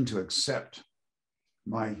it mean to accept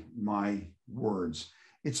my words?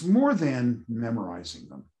 It's more than memorizing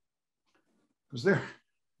them, because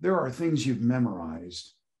there are things you've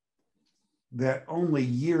memorized that only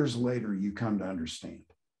years later you come to understand.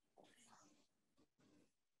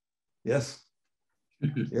 Yes.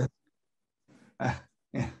 Yes.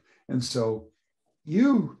 And so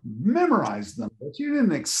you memorized them, but you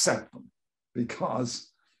didn't accept them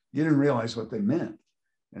because you didn't realize what they meant.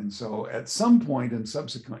 And so at some point in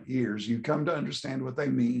subsequent years, you come to understand what they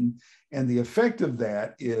mean. And the effect of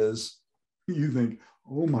that is you think,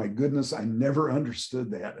 oh my goodness, I never understood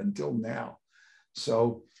that until now.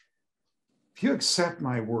 So if you accept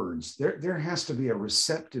my words, there has to be a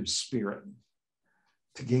receptive spirit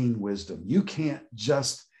to gain wisdom. You can't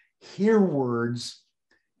just hear words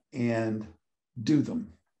and do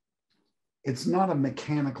them. It's not a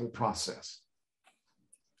mechanical process.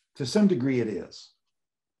 To some degree, it is.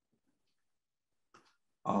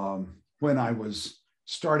 When I was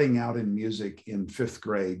starting out in music in 5th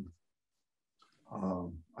grade,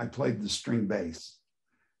 I played the string bass.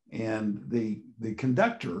 And the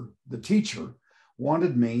conductor, the teacher,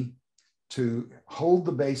 wanted me to hold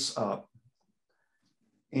the bass up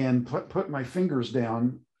and put my fingers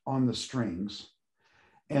down on the strings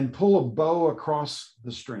and pull a bow across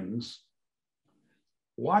the strings,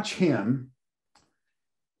 watch him,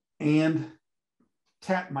 and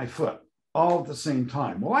tap my foot all at the same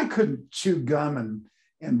time. Well, I couldn't chew gum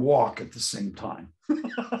and walk at the same time.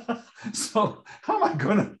 So how am I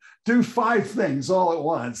going to do 5 things all at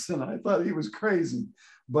once? And I thought he was crazy.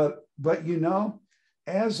 But you know,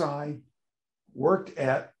 as I worked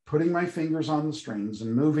at putting my fingers on the strings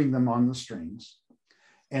and moving them on the strings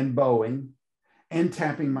and bowing and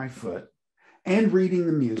tapping my foot and reading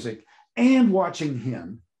the music and watching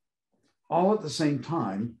him all at the same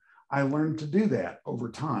time, I learned to do that over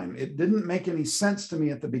time. It didn't make any sense to me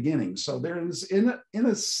at the beginning. So there is, in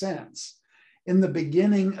a sense, in the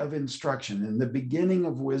beginning of instruction, in the beginning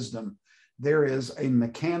of wisdom, there is a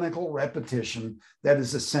mechanical repetition that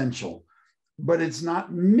is essential, but it's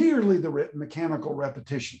not merely the mechanical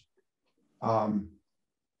repetition. I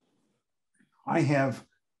have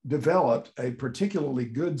developed a particularly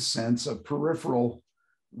good sense of peripheral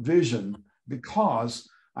vision because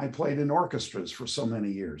I played in orchestras for so many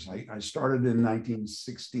years. I started in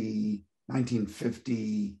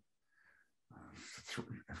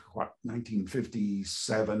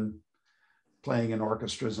 1957, playing in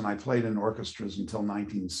orchestras, and I played in orchestras until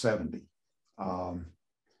 1970.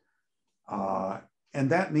 And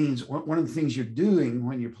that means one of the things you're doing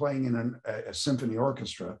when you're playing in a symphony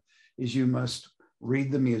orchestra is you must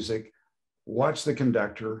read the music, watch the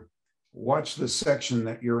conductor, watch the section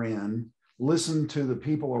that you're in, listen to the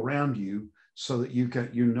people around you so that you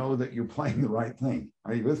know that you're playing the right thing.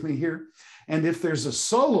 Are you with me here? And if there's a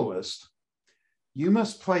soloist, you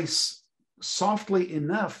must play softly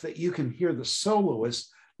enough that you can hear the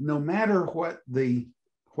soloist, no matter what the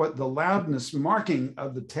loudness marking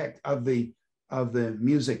of the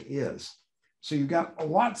music is. So you've got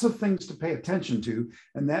lots of things to pay attention to,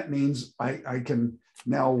 and that means I can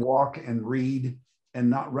now walk and read and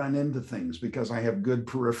not run into things because I have good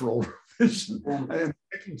peripheral vision. Am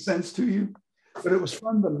making sense to you? But it was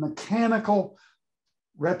from the mechanical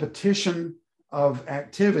repetition of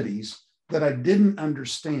activities that I didn't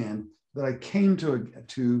understand that I came to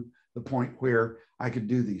the point where I could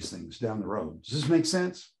do these things down the road. Does this make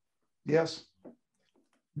sense? Yes?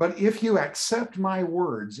 But if you accept my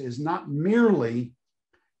words is not merely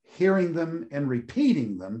hearing them and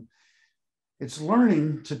repeating them, it's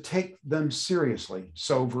learning to take them seriously.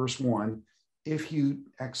 So verse 1, if you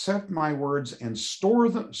accept my words and store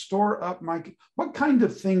up what kind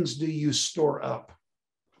of things do you store up?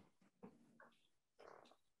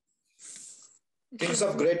 Things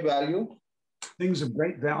of great value. Things of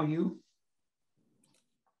great value.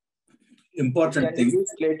 Important things.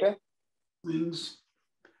 Use later.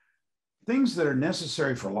 Things that are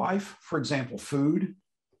necessary for life. For example, food.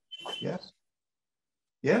 Yes.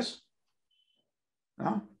 Yes.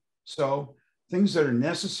 No? So things that are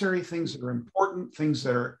necessary, things that are important, things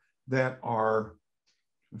that are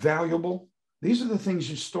valuable. These are the things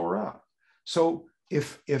you store up. So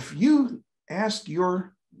if you ask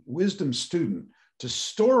your wisdom student to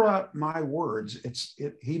store up my words,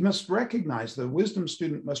 he must recognize, the wisdom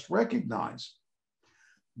student must recognize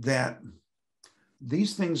that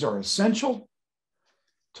these things are essential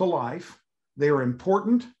to life, they are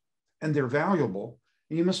important, and they're valuable,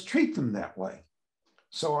 and you must treat them that way.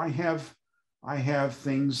 So I have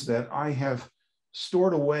things that I have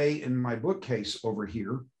stored away in my bookcase over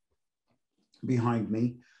here behind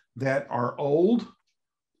me that are old,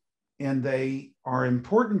 and they are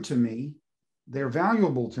important to me. They're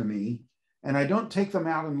valuable to me, and I don't take them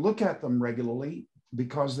out and look at them regularly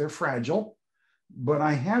because they're fragile, but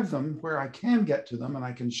I have them where I can get to them and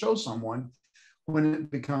I can show someone when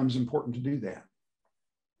it becomes important to do that.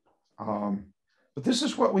 But this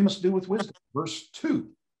is what we must do with wisdom. Verse 2.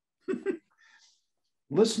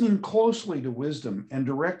 Listening closely to wisdom and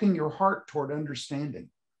directing your heart toward understanding.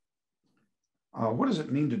 What does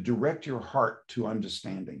it mean to direct your heart to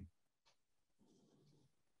understanding?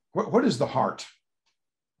 What is the heart?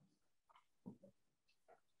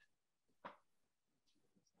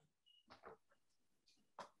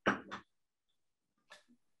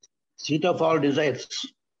 Seat of all desires.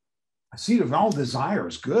 A seat of all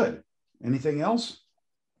desires. Good. Anything else?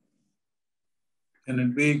 Can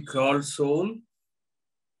it be called soul?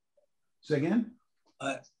 Say again?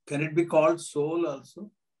 Can it be called soul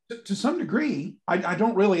also? To some degree. I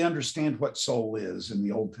don't really understand what soul is in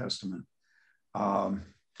the Old Testament.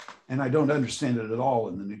 And I don't understand it at all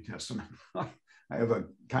in the New Testament. I have a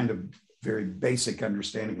kind of very basic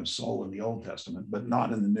understanding of soul in the Old Testament, but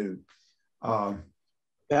not in the New.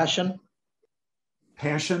 Passion.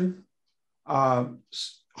 Passion.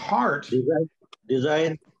 Heart.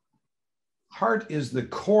 Desire. Heart is the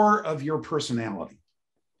core of your personality.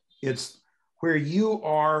 It's where you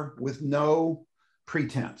are with no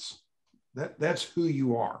pretense. That's who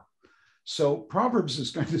you are. So Proverbs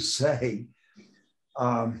is going to say,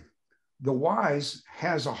 the wise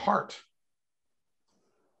has a heart,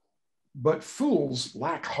 but fools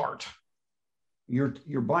lack heart.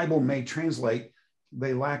 Your Bible may translate,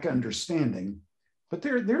 they lack understanding, but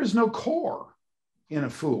there is no core in a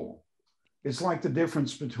fool. It's like the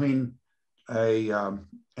difference between an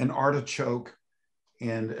artichoke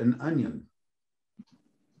and an onion.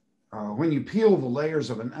 When you peel the layers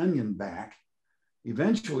of an onion back,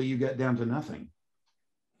 eventually you get down to nothing.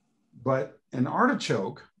 But an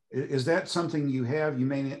artichoke, is that something you have? You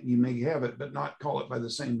may have it, but not call it by the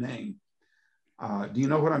same name. Do you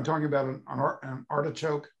know what I'm talking about? An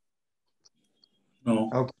artichoke?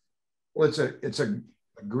 No. Okay. Well, it's a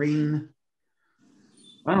green.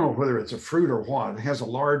 I don't know whether it's a fruit or what. It has a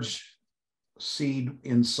large seed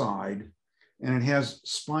inside, and it has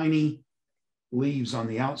spiny leaves on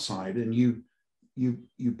the outside. And you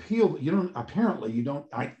peel. You don't. Apparently, you don't.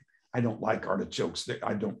 I don't like artichokes.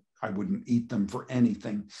 I wouldn't eat them for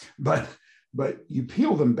anything. But you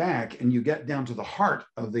peel them back, and you get down to the heart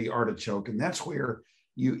of the artichoke, and that's where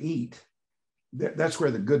you eat. That's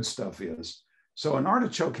where the good stuff is. So an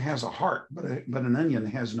artichoke has a heart, but an onion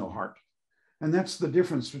has no heart. And that's the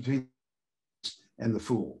difference between and the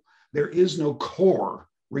fool. There is no core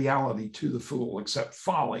reality to the fool except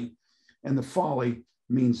folly, and the folly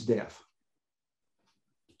means death.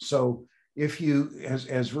 So if you,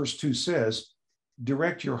 as verse 2 says,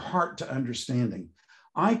 direct your heart to understanding.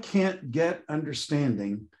 I can't get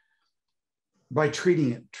understanding by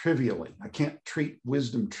treating it trivially. I can't treat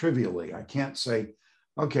wisdom trivially. I can't say,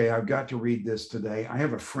 okay, I've got to read this today. I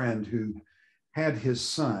have a friend who had his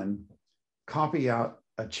son copy out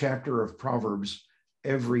a chapter of Proverbs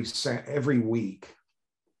every week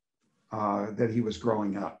that he was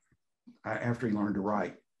growing up after he learned to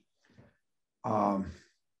write. I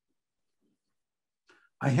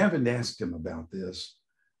haven't asked him about this.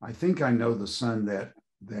 I think I know the son that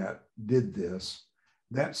did this.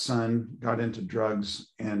 That son got into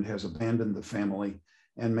drugs and has abandoned the family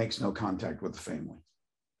and makes no contact with the family.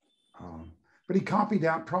 But he copied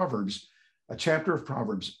out Proverbs, a chapter of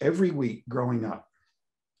Proverbs every week growing up.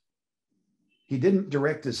 He didn't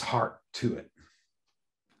direct his heart to it.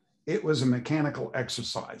 It was a mechanical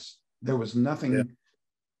exercise. There was nothing, yeah.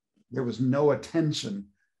 There was no attention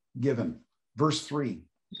given. Verse 3,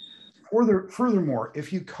 furthermore,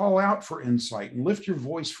 if you call out for insight and lift your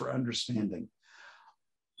voice for understanding.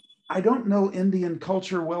 I don't know Indian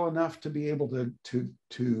culture well enough to be able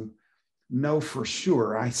to know for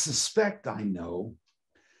sure. I suspect I know.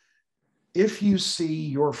 If you see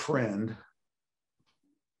your friend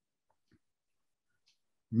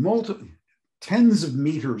tens of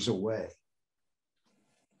meters away,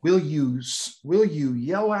 will you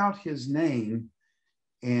yell out his name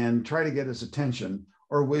and try to get his attention,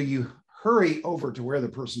 or will you hurry over to where the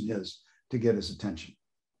person is to get his attention?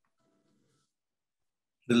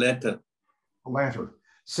 The latter. The latter.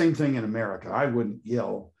 Same thing in America. I wouldn't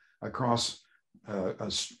yell across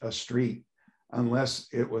a street unless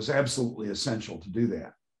it was absolutely essential to do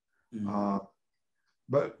that. Mm-hmm.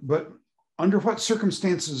 But under what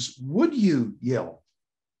circumstances would you yell?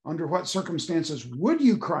 Under what circumstances would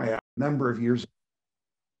you cry out? A number of years ago,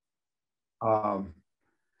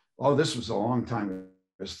 Oh, this was a long time.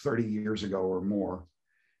 It was 30 years ago or more.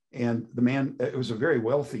 And the man, it was a very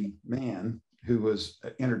wealthy man who was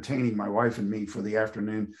entertaining my wife and me for the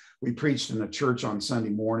afternoon. We preached in a church on Sunday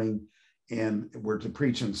morning and we're to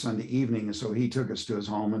preach on Sunday evening. And so he took us to his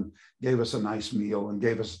home and gave us a nice meal and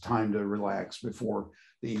gave us time to relax before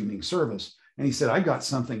the evening service. And he said, I got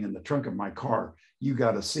something in the trunk of my car you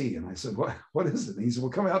got to see. And I said, what is it? And he said,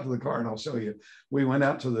 well, come out to the car and I'll show you. We went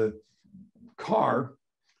out to the car.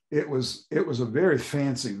 It was a very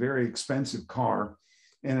fancy, very expensive car.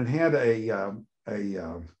 And it had a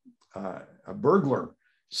burglar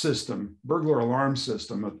alarm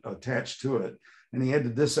system attached to it. And he had to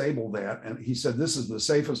disable that. And he said, this is the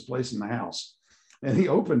safest place in the house. And he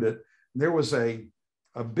opened it. There was a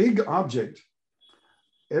big object.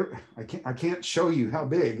 I can't show you how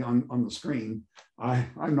big on the screen.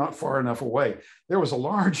 I'm not far enough away. There was a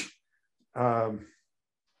large, maybe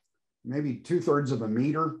 2/3 of a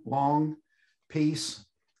meter long piece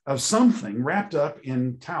of something wrapped up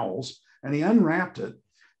in towels. And he unwrapped it.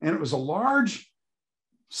 And it was a large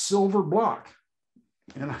silver block.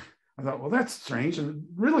 And I thought, well, that's strange. And it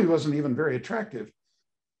really wasn't even very attractive.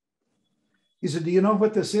 He said, do you know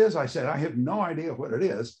what this is? I said, I have no idea what it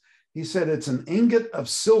is. He said, it's an ingot of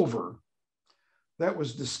silver that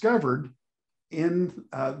was discovered in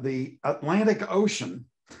the Atlantic Ocean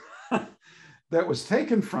that was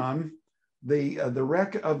taken from the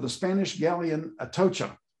wreck of the Spanish galleon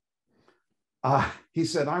Atocha. He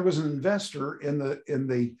said, I was an investor in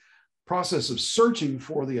the process of searching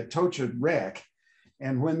for the Atocha wreck.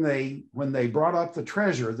 And when they brought up the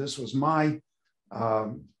treasure, this was my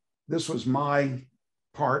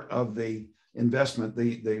part of the investment,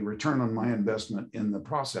 the return on my investment in the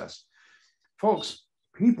process. Folks,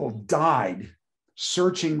 people died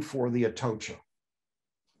searching for the Atocha.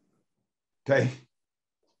 Okay,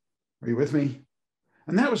 are you with me?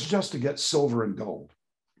 And that was just to get silver and gold.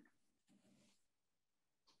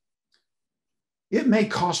 It may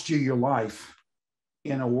cost you your life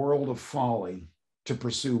in a world of folly to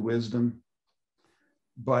pursue wisdom,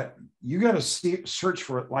 but you got to search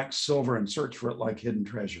for it like silver and search for it like hidden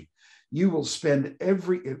treasure. You will spend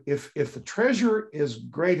if the treasure is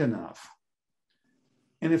great enough,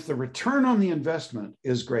 and if the return on the investment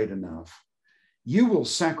is great enough, you will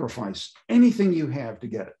sacrifice anything you have to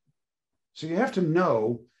get it. So you have to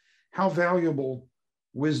know how valuable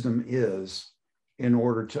wisdom is in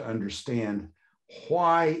order to understand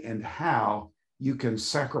why and how you can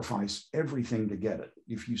sacrifice everything to get it.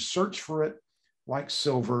 If you search for it like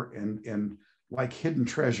silver and like hidden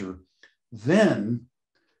treasure, then,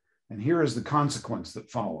 and here is the consequence that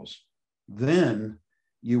follows, then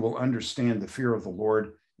you will understand the fear of the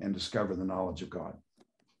Lord and discover the knowledge of God.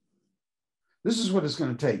 This is what it's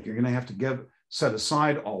going to take. You're going to have to set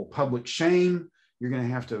aside all public shame. You're going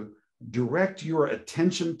to have to direct your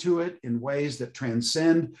attention to it in ways that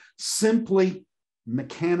transcend simply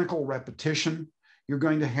mechanical repetition. You're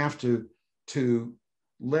going to have to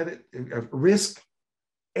let it risk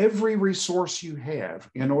every resource you have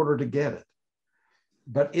in order to get it.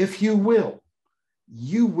 But if you will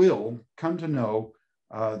come to know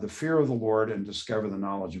the fear of the Lord and discover the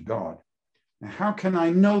knowledge of God. Now, how can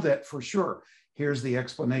I know that for sure? Here's the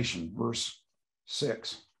explanation, verse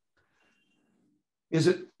 6. Is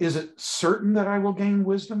it certain that I will gain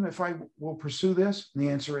wisdom if I will pursue this? And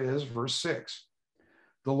the answer is verse 6.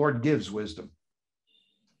 The Lord gives wisdom.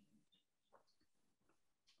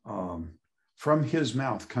 From his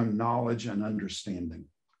mouth come knowledge and understanding,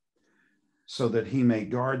 so that he may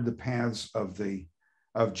guard the paths of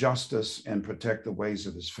justice and protect the ways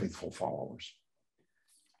of his faithful followers.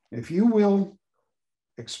 If you will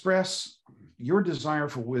express your desire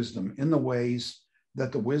for wisdom in the ways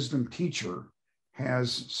that the wisdom teacher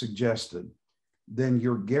has suggested, then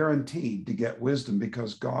you're guaranteed to get wisdom,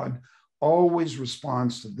 because God always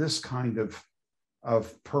responds to this kind of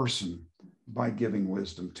person by giving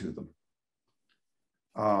wisdom to them.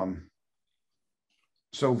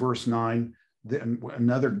 So verse 9, then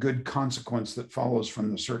another good consequence that follows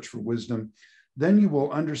from the search for wisdom, then you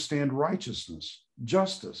will understand righteousness,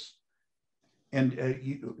 justice, and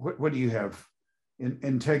what do you have?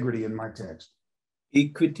 Integrity in my text.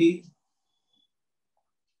 Equity.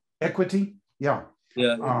 Equity, yeah.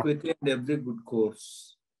 Yeah, equity and every good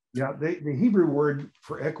course. Yeah, the Hebrew word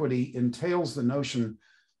for equity entails the notion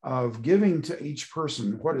of giving to each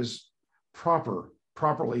person what is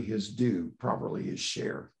properly his due, properly his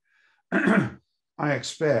share. I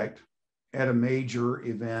expect at a major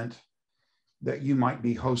event that you might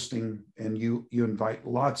be hosting and you invite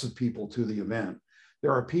lots of people to the event.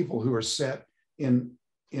 There are people who are set in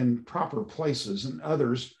proper places and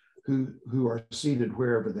others who are seated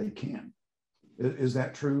wherever they can. Is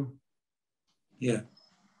that true? Yeah.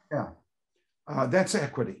 Yeah. That's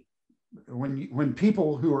equity. When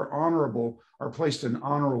people who are honorable are placed in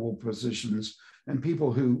honorable positions and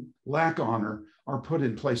people who lack honor are put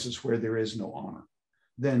in places where there is no honor,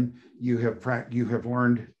 then you have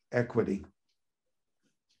learned equity.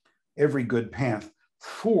 Every good path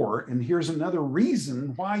for, and here's another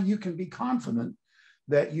reason why you can be confident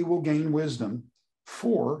that you will gain wisdom,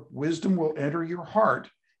 for wisdom will enter your heart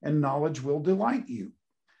and knowledge will delight you.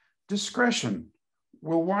 Discretion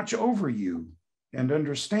will watch over you and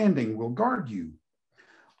understanding will guard you.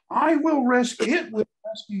 It will rescue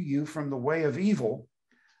you from the way of evil,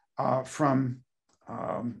 from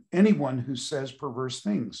anyone who says perverse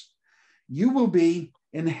things. You will be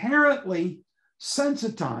inherently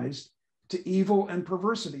sensitized to evil and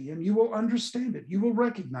perversity, and you will understand it. You will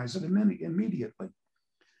recognize it immediately.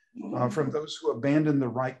 From those who abandon the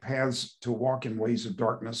right paths to walk in ways of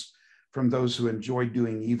darkness, from those who enjoy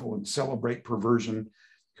doing evil and celebrate perversion,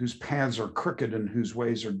 whose paths are crooked and whose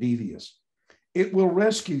ways are devious. It will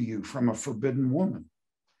rescue you from a forbidden woman,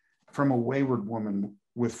 from a wayward woman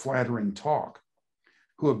with flattering talk,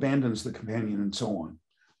 who abandons the companion, and so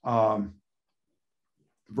on.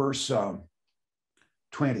 Verse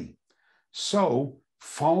 20. So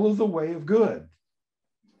follow the way of good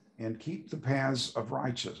and keep the paths of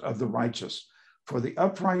the righteous, for the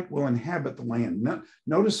upright will inhabit the land.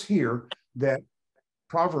 Notice here that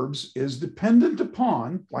Proverbs is dependent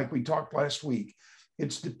upon, like we talked last week,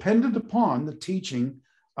 it's dependent upon the teaching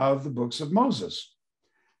of the books of Moses.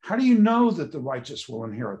 How do you know that the righteous will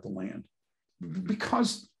inherit the land?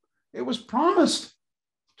 Because it was promised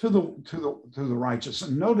to the righteous.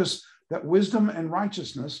 And notice that wisdom and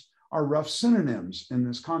righteousness are rough synonyms in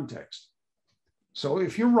this context. So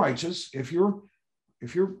if you're righteous, if you're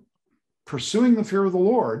pursuing the fear of the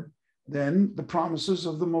Lord, then the promises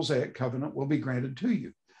of the Mosaic covenant will be granted to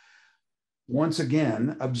you. Once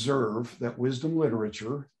again, observe that wisdom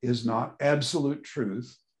literature is not absolute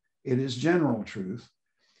truth. It is general truth.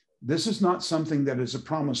 This is not something that is a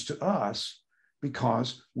promise to us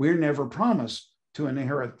because we're never promised to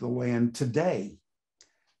inherit the land today.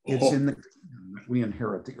 It's in the kingdom that we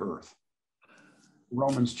inherit the earth.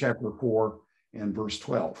 Romans chapter 4 and verse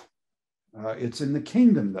 12. It's in the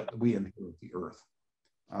kingdom that we inherit the earth.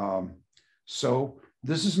 So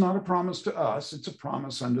this is not a promise to us. It's a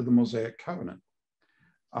promise under the Mosaic covenant.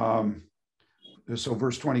 So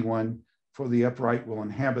verse 21, for the upright will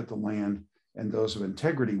inhabit the land and those of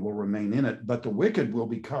integrity will remain in it, but the wicked will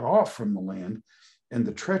be cut off from the land and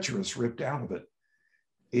the treacherous ripped out of it.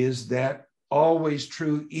 Is that always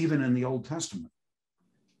true even in the Old Testament?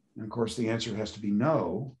 And of course, the answer has to be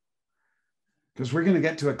no, because we're going to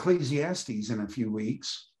get to Ecclesiastes in a few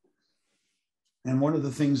weeks. And one of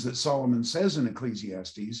the things that Solomon says in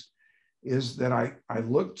Ecclesiastes is that I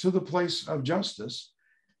looked to the place of justice,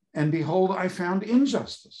 and behold, I found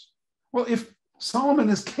injustice. Well, if Solomon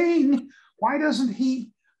is king, why doesn't he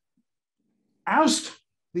oust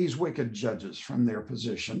these wicked judges from their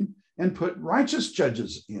position and put righteous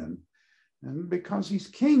judges in? And because he's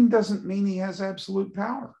king doesn't mean he has absolute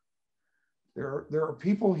power. There are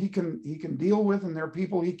people he can deal with, and there are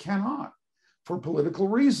people he cannot for political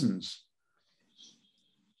reasons.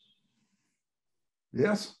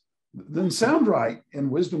 Yes, doesn't sound right, and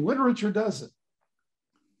wisdom literature does it.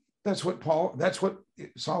 That's what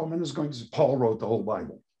Solomon is going to say. Paul wrote the whole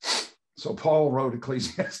Bible. So Paul wrote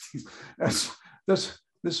Ecclesiastes. This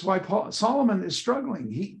is why Solomon is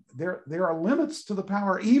struggling. There are limits to the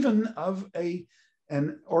power even of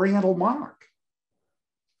an Oriental monarch.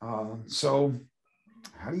 So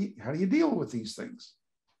how do you deal with these things?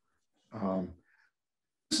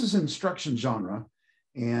 This is instruction genre,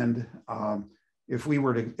 and if we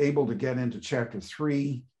were able to get into chapter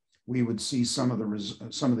 3, we would see some of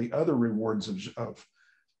the other rewards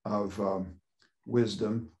of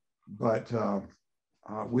wisdom, but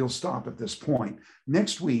we'll stop at this point.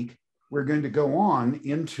 Next week, we're going to go on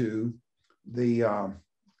into the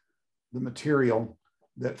material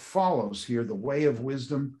that follows here, the way of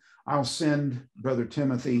wisdom. I'll send Brother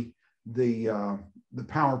Timothy the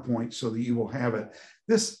PowerPoint so that you will have it.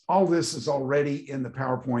 All this is already in the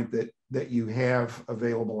PowerPoint that you have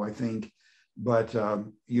available, I think, but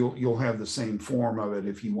you'll have the same form of it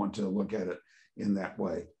if you want to look at it in that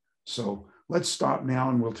way. So let's stop now,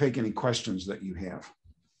 and we'll take any questions that you have.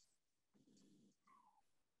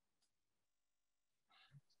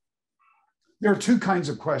 There are two kinds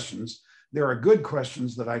of questions. There are good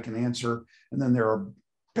questions that I can answer, and then there are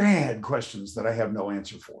bad questions that I have no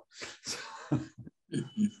answer for.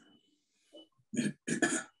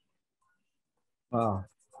 Wow.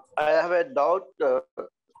 I have a doubt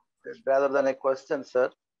rather than a question, sir.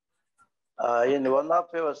 In one of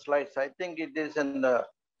your slides, I think it is in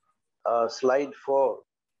slide 4.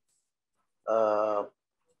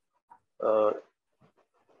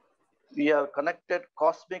 We are connected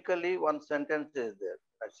cosmically. One sentence is there.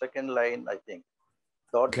 A second line, I think.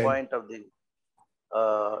 Third Okay. point of the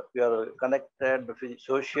we are connected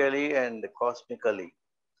socially and cosmically.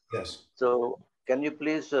 Yes. So, can you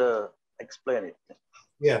please explain it?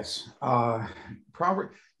 Yes.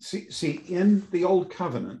 See, in the Old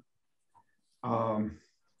Covenant,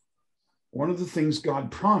 one of the things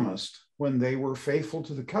God promised when they were faithful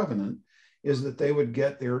to the covenant is that they would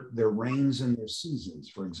get their rains and their seasons,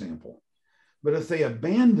 for example. But if they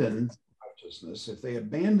abandon righteousness, if they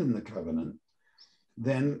abandon the covenant,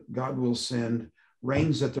 then God will send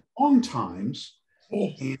rains at the wrong times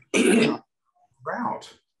and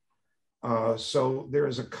drought. So there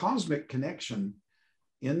is a cosmic connection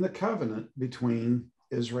in the covenant between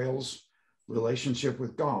Israel's relationship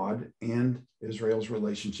with God and Israel's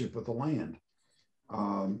relationship with the land.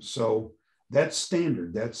 So that's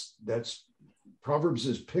standard. That's Proverbs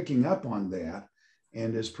is picking up on that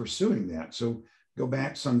and is pursuing that. So go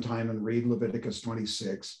back sometime and read Leviticus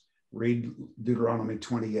 26, read Deuteronomy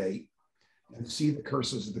 28, and see the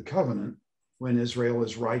curses of the covenant. When Israel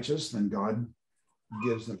is righteous, then God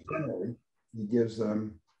gives them penalty. He gives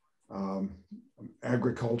them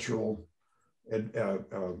agricultural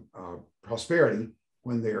prosperity.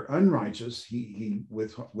 When they're unrighteous, he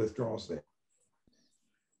withdraws that.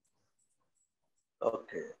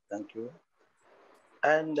 Okay, thank you.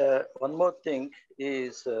 And one more thing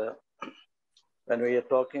is when we are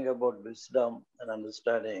talking about wisdom and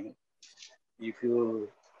understanding, if you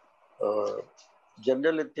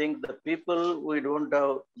generally think the people who don't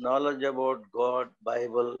have knowledge about God,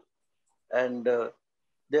 Bible, and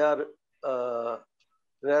they are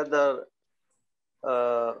rather,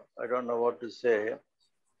 I don't know what to say,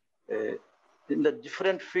 in the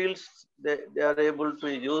different fields, they are able to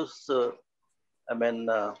use, invent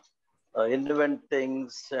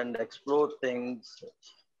things and explore things.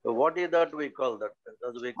 So what is that we call that?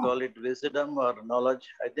 Does we call it wisdom or knowledge?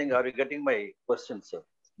 I think, are you getting my question, sir?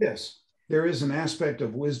 Yes, there is an aspect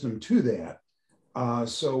of wisdom to that.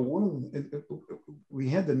 So we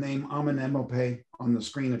had the name Allman Emope on the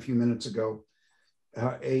screen a few minutes ago.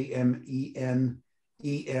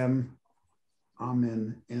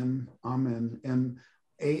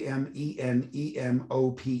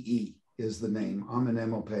 Amenemope is the name.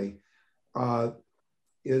 Amenemope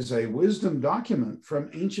is a wisdom document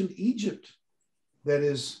from ancient Egypt that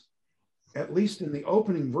is, at least in the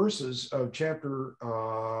opening verses of chapter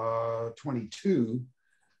 22,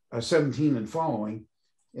 17 and following,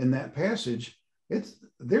 in that passage,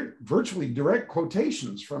 they're virtually direct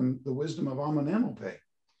quotations from the wisdom of Amenemope.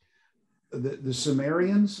 The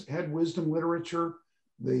Sumerians had wisdom literature.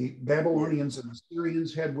 The Babylonians and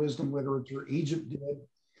Assyrians had wisdom literature. Egypt did.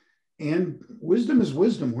 And wisdom is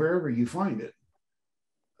wisdom wherever you find it.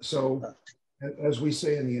 So, as we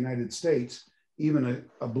say in the United States, even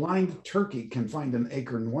a blind turkey can find an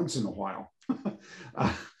acorn once in a while.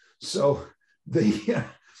 So the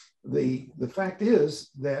fact is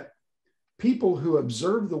that people who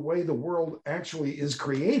observe the way the world actually is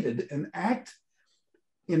created and act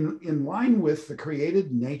in line with the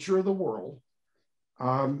created nature of the world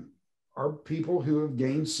are people who have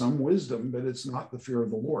gained some wisdom, but it's not the fear of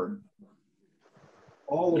the Lord.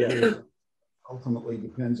 All of it ultimately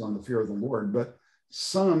depends on the fear of the Lord, but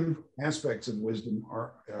some aspects of wisdom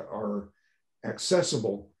are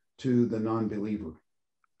accessible to the non-believer.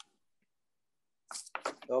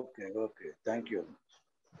 Okay, thank you.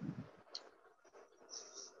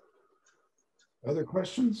 Other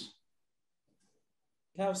questions?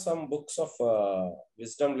 We have some books of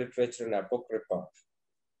wisdom literature and apocrypha.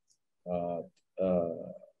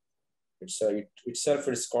 Itself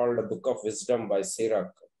is called a Book of Wisdom by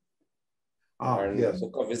Sirach. And yes.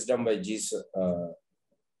 Book of Wisdom by Jesus.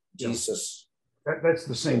 Jesus. That's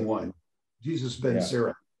the same one. Jesus ben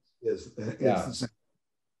Sirach is the same.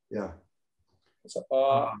 Yeah. So,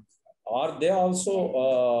 are they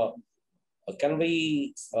also, can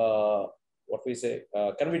we,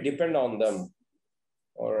 can we depend on them?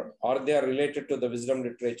 Or are they related to the wisdom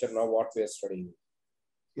literature now, what we are studying?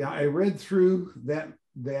 Yeah, I read through that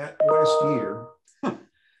last year.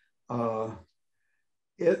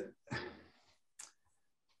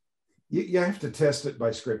 You have to test it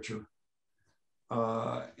by scripture.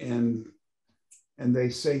 And they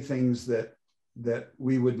say things that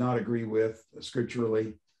we would not agree with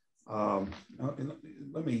scripturally.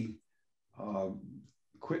 Let me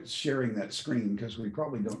quit sharing that screen because we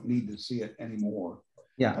probably don't need to see it anymore.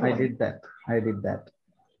 Yeah, I did that. I did that.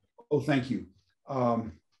 Oh, thank you.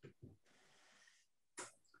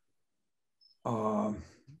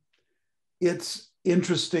 It's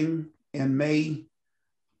interesting and may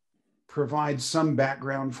provide some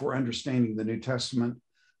background for understanding the New Testament.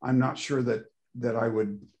 I'm not sure that I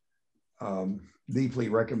would deeply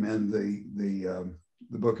recommend the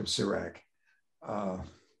book of Sirach.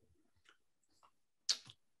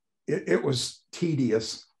 It was tedious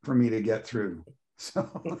for me to get through. So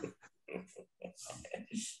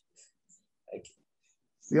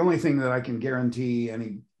the only thing that I can guarantee any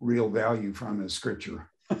real value from is scripture.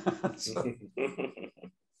 So.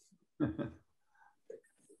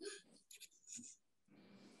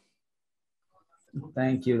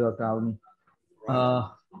 Thank you, Dr. Allman.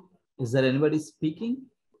 Is there anybody speaking?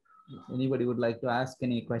 Anybody would like to ask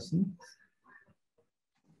any questions?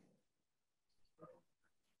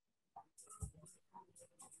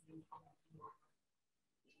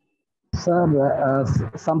 Sir,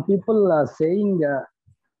 some people are saying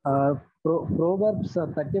Proverbs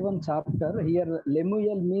 31 chapter, here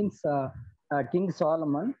Lemuel means King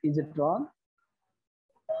Solomon. Is it wrong?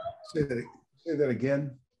 Say that again.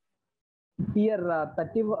 Here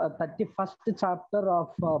 31st chapter of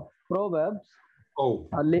Proverbs. Oh.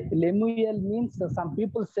 Lemuel means some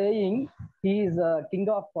people saying he is king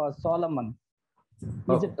of Solomon.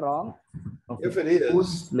 Is it wrong? Okay. If it is,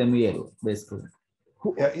 who's Lemuel, basically?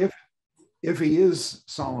 Yeah, if he is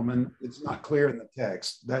Solomon, it's not clear in the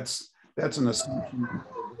text. That's an assumption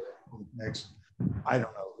in the text. I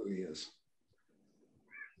don't know who he is.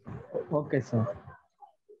 Okay, sir.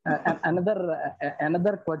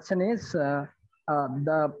 Another question is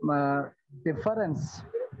the difference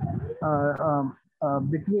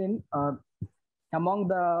between among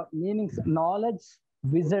the meanings knowledge,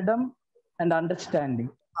 wisdom, and understanding.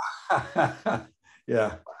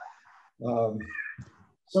 Yeah.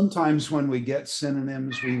 Sometimes when we get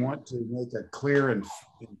synonyms, we want to make a clear and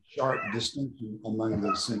sharp distinction among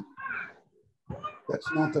those synonyms. That's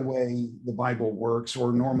not the way the Bible works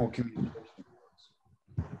or normal communication works.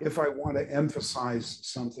 If I want to emphasize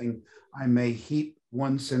something, I may heap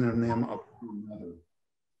one synonym upon another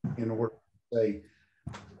in order to say,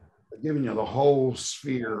 I've given you the whole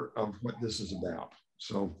sphere of what this is about.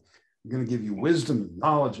 So I'm going to give you wisdom and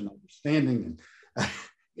knowledge and understanding and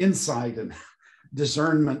insight and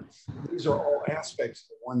discernment. These are all aspects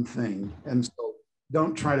of one thing. And so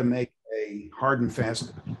don't try to make a hard and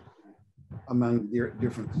fast among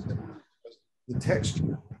different the text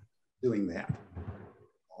doing that.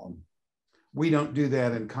 We don't do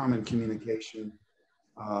that in common communication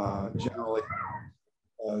generally.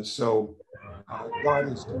 So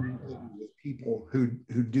God is communicating with people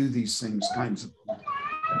who do these things, kinds of things.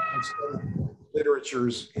 Instead of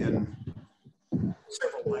literatures in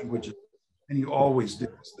several languages, and you always do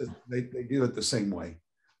this. They do it the same way.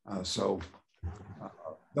 So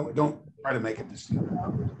don't try to make a distinction.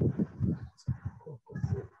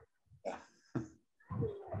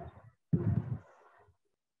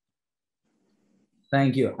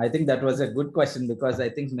 Thank you. I think that was a good question because I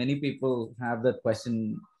think many people have that question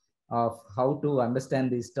of how to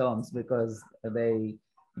understand these terms because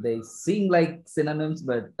they seem like synonyms,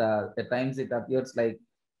 but at times it appears like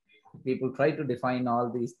people try to define all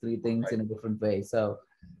these three things in a different way. So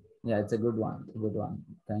yeah, it's a good one. Good one.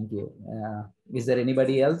 Thank you. Is there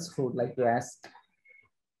anybody else who would like to ask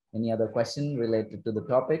any other question related to the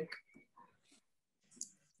topic?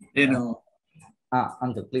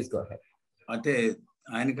 Uncle, please go ahead. అంటే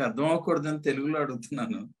ఆయనకి అర్థం అవ్వకూడదని తెలుగులో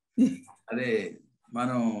అడుగుతున్నాను. అదే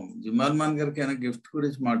మనం జిమాల్మాన్ గారికి అయినా gift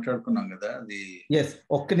గురించి మాట్లాడుకున్నాం కదా అది. Yes,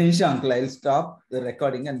 ఒక్క నిమిషం uncle, I'll stop the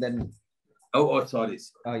recording and then. Oh, sorry.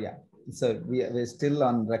 Oh yeah, so we're still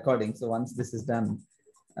on recording. So once this is done,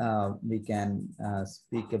 we can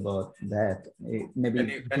speak about that. Maybe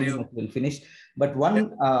we'll finish. But one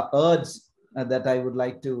urge that I would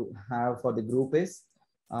like to have for the group is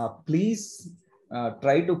please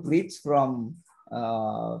try to preach from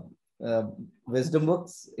wisdom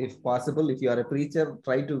books if possible. If you are a preacher,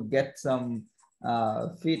 try to get some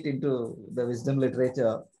feet into the wisdom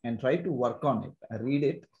literature and try to work on it, read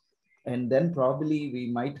it, and then probably we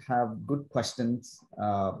might have good questions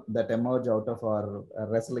that emerge out of our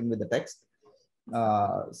wrestling with the text.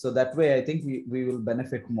 So that way I think we will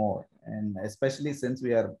benefit more, and especially since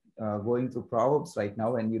we are going through Proverbs right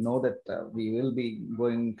now, and you know that we will be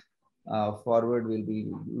going forward, we'll be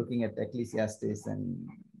looking at Ecclesiastes and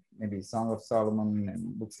maybe Song of Solomon and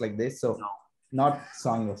books like this. So not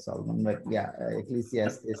Song of Solomon, but yeah,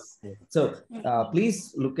 Ecclesiastes. So please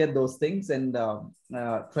look at those things and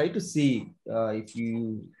try to see if you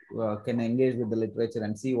can engage with the literature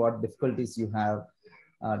and see what difficulties you have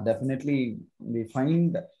definitely we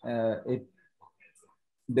find it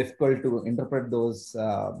difficult to interpret those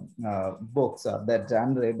books or that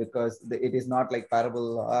genre, because it is not like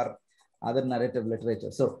parable or other narrative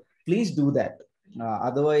literature. So please do that.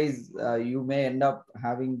 Otherwise, you may end up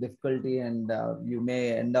having difficulty, and you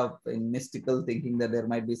may end up in mystical thinking that there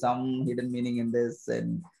might be some hidden meaning in this,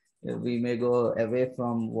 and we may go away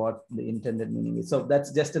from what the intended meaning is. So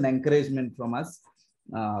that's just an encouragement from us.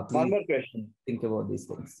 One more question. Think about these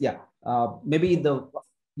things. Yeah.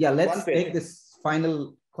 Let's take this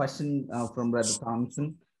final question from Brother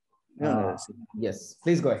Thompson. Yes,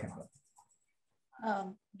 please go ahead.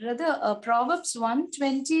 Brother, Proverbs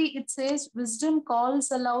 1:20, it says, wisdom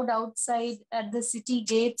calls aloud outside at the city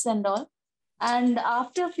gates and all. And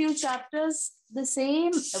after a few chapters, the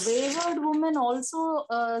same wayward woman also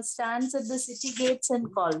stands at the city gates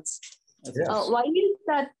and calls. Yes. Why is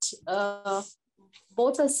that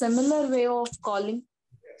both a similar way of calling?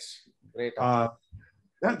 Yes. Great.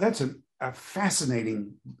 That's a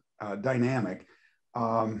fascinating dynamic.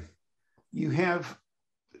 You have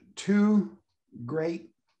two great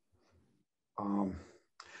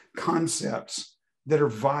concepts that are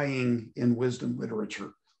vying in wisdom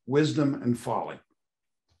literature: wisdom and folly.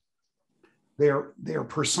 They are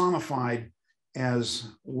personified as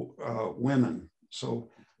women.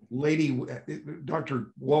 So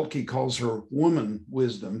Dr. Walke calls her woman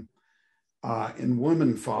wisdom and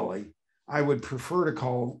woman folly. I would prefer to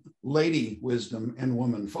call lady wisdom and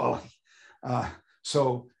woman folly.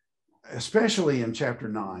 So especially in chapter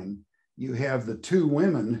 9, you have the two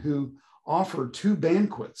women who offer two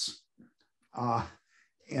banquets,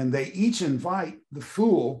 and they each invite the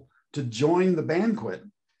fool to join the banquet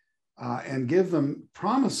and give them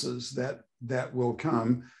promises that will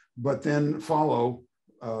come, but then follow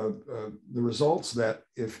the results that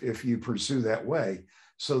if you pursue that way.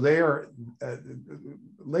 So there,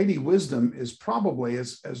 Lady Wisdom is probably,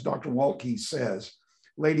 as Dr. Walke says,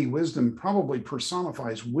 Lady Wisdom probably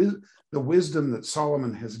personifies the wisdom that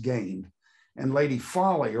Solomon has gained. And Lady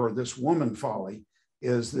Folly, or this woman folly,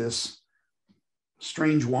 is this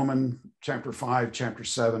strange woman, chapter 5, chapter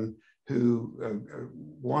 7, who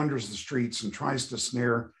wanders the streets and tries to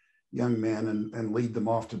snare young men and lead them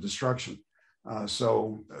off to destruction.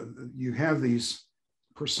 So you have these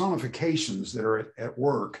personifications that are at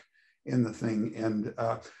work in the thing. And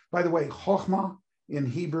by the way, chokhmah in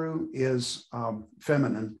Hebrew is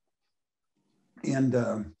feminine. And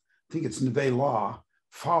I think it's nevelah,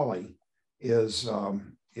 folly, is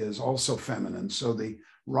also feminine. So the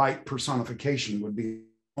right personification would be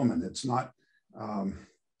woman. It's not,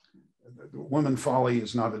 woman folly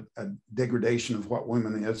is not a degradation of what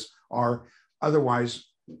women are. Otherwise,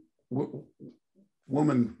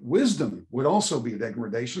 woman wisdom would also be a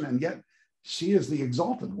degradation, and yet she is the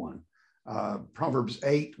exalted one. Proverbs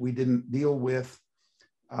 8, we didn't deal with.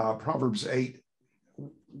 Proverbs 8,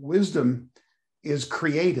 wisdom is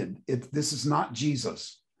created. This is not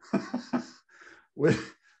Jesus.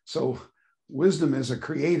 So wisdom is a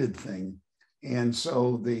created thing. And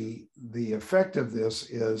so the effect of this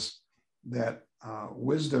is that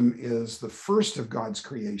wisdom is the first of God's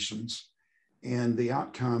creations, and the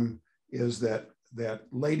outcome is that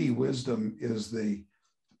Lady Wisdom is the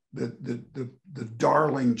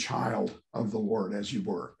darling child of the Lord, as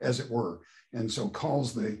it were, and so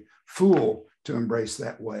calls the fool to embrace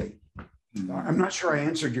that way. I'm not sure I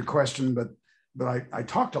answered your question, but I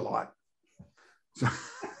talked a lot. So.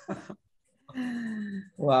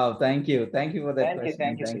 Wow, thank you for that question.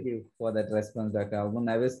 Thank you for that response, Dr. Allman.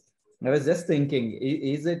 I was just thinking,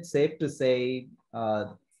 is it safe to say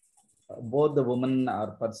both the women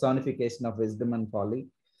are personification of wisdom and folly,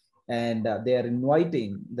 and they are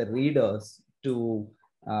inviting the readers to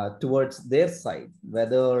towards their side,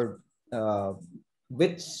 whether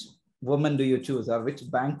which woman do you choose, or which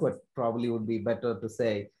banquet probably would be better to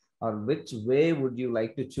say, or which way would you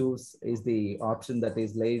like to choose, is the option that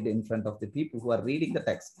is laid in front of the people who are reading the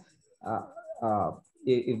text.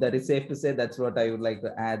 If that is safe to say, that's what I would like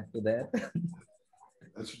to add to that.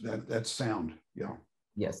 That's sound, yeah.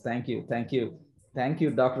 Yes, thank you,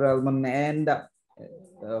 Dr. Allman. And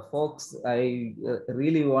folks, I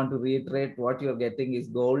really want to reiterate, what you're getting is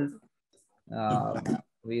gold.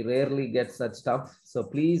 We rarely get such stuff. So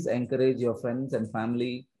please encourage your friends and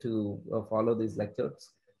family to follow these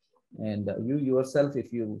lectures. And you yourself,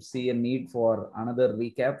 if you see a need for another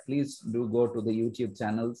recap, please do go to the YouTube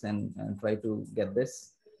channels and try to get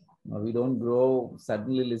this. We don't grow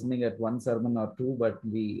suddenly listening at one sermon or two, but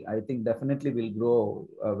I think definitely will grow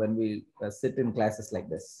when we sit in classes like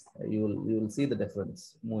this. You will see the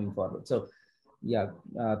difference moving forward. So yeah,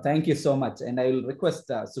 thank you so much. And I will request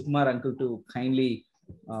Sukumar uncle to kindly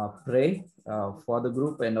pray for the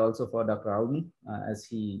group and also for Dr. Allman, as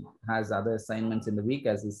he has other assignments in the week.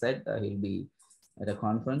 As he said, he'll be at a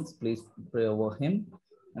conference. Please pray over him,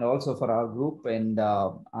 and also for our group and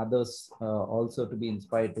others also to be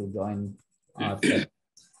inspired to join our faith.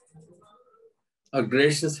 Our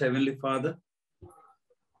gracious Heavenly Father,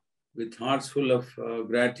 with hearts full of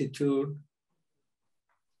gratitude,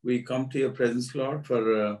 we come to your presence, Lord,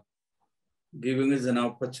 for giving us an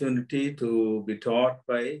opportunity to be taught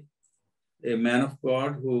by a man of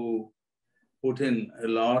God who put in a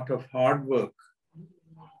lot of hard work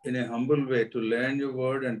in a humble way to learn your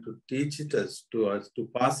word and to teach it to us, to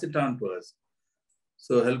pass it on to us.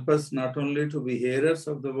 So help us not only to be hearers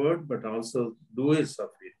of the word, but also doers of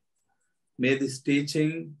it. May this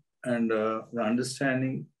teaching and the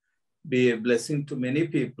understanding be a blessing to many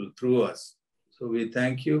people through us. So we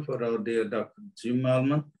thank you for our dear Dr. Jim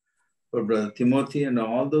Allman, for Brother Timothy, and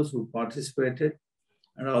all those who participated,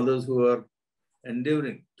 and all those who are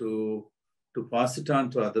endeavoring to pass it on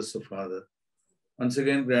to others, O Father. Once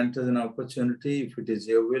again, grant us an opportunity, if it is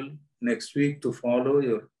your will, next week to follow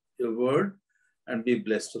your word and be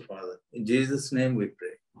blessed, O Father. In Jesus' name we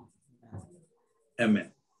pray.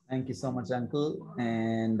 Amen. Thank you so much, Uncle.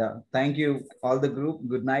 And thank you, all the group.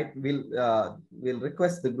 Good night. We'll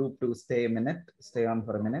request the group to stay on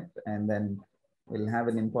for a minute, and then we'll have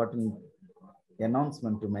an important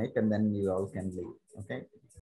announcement to make, and then you all can leave. Okay.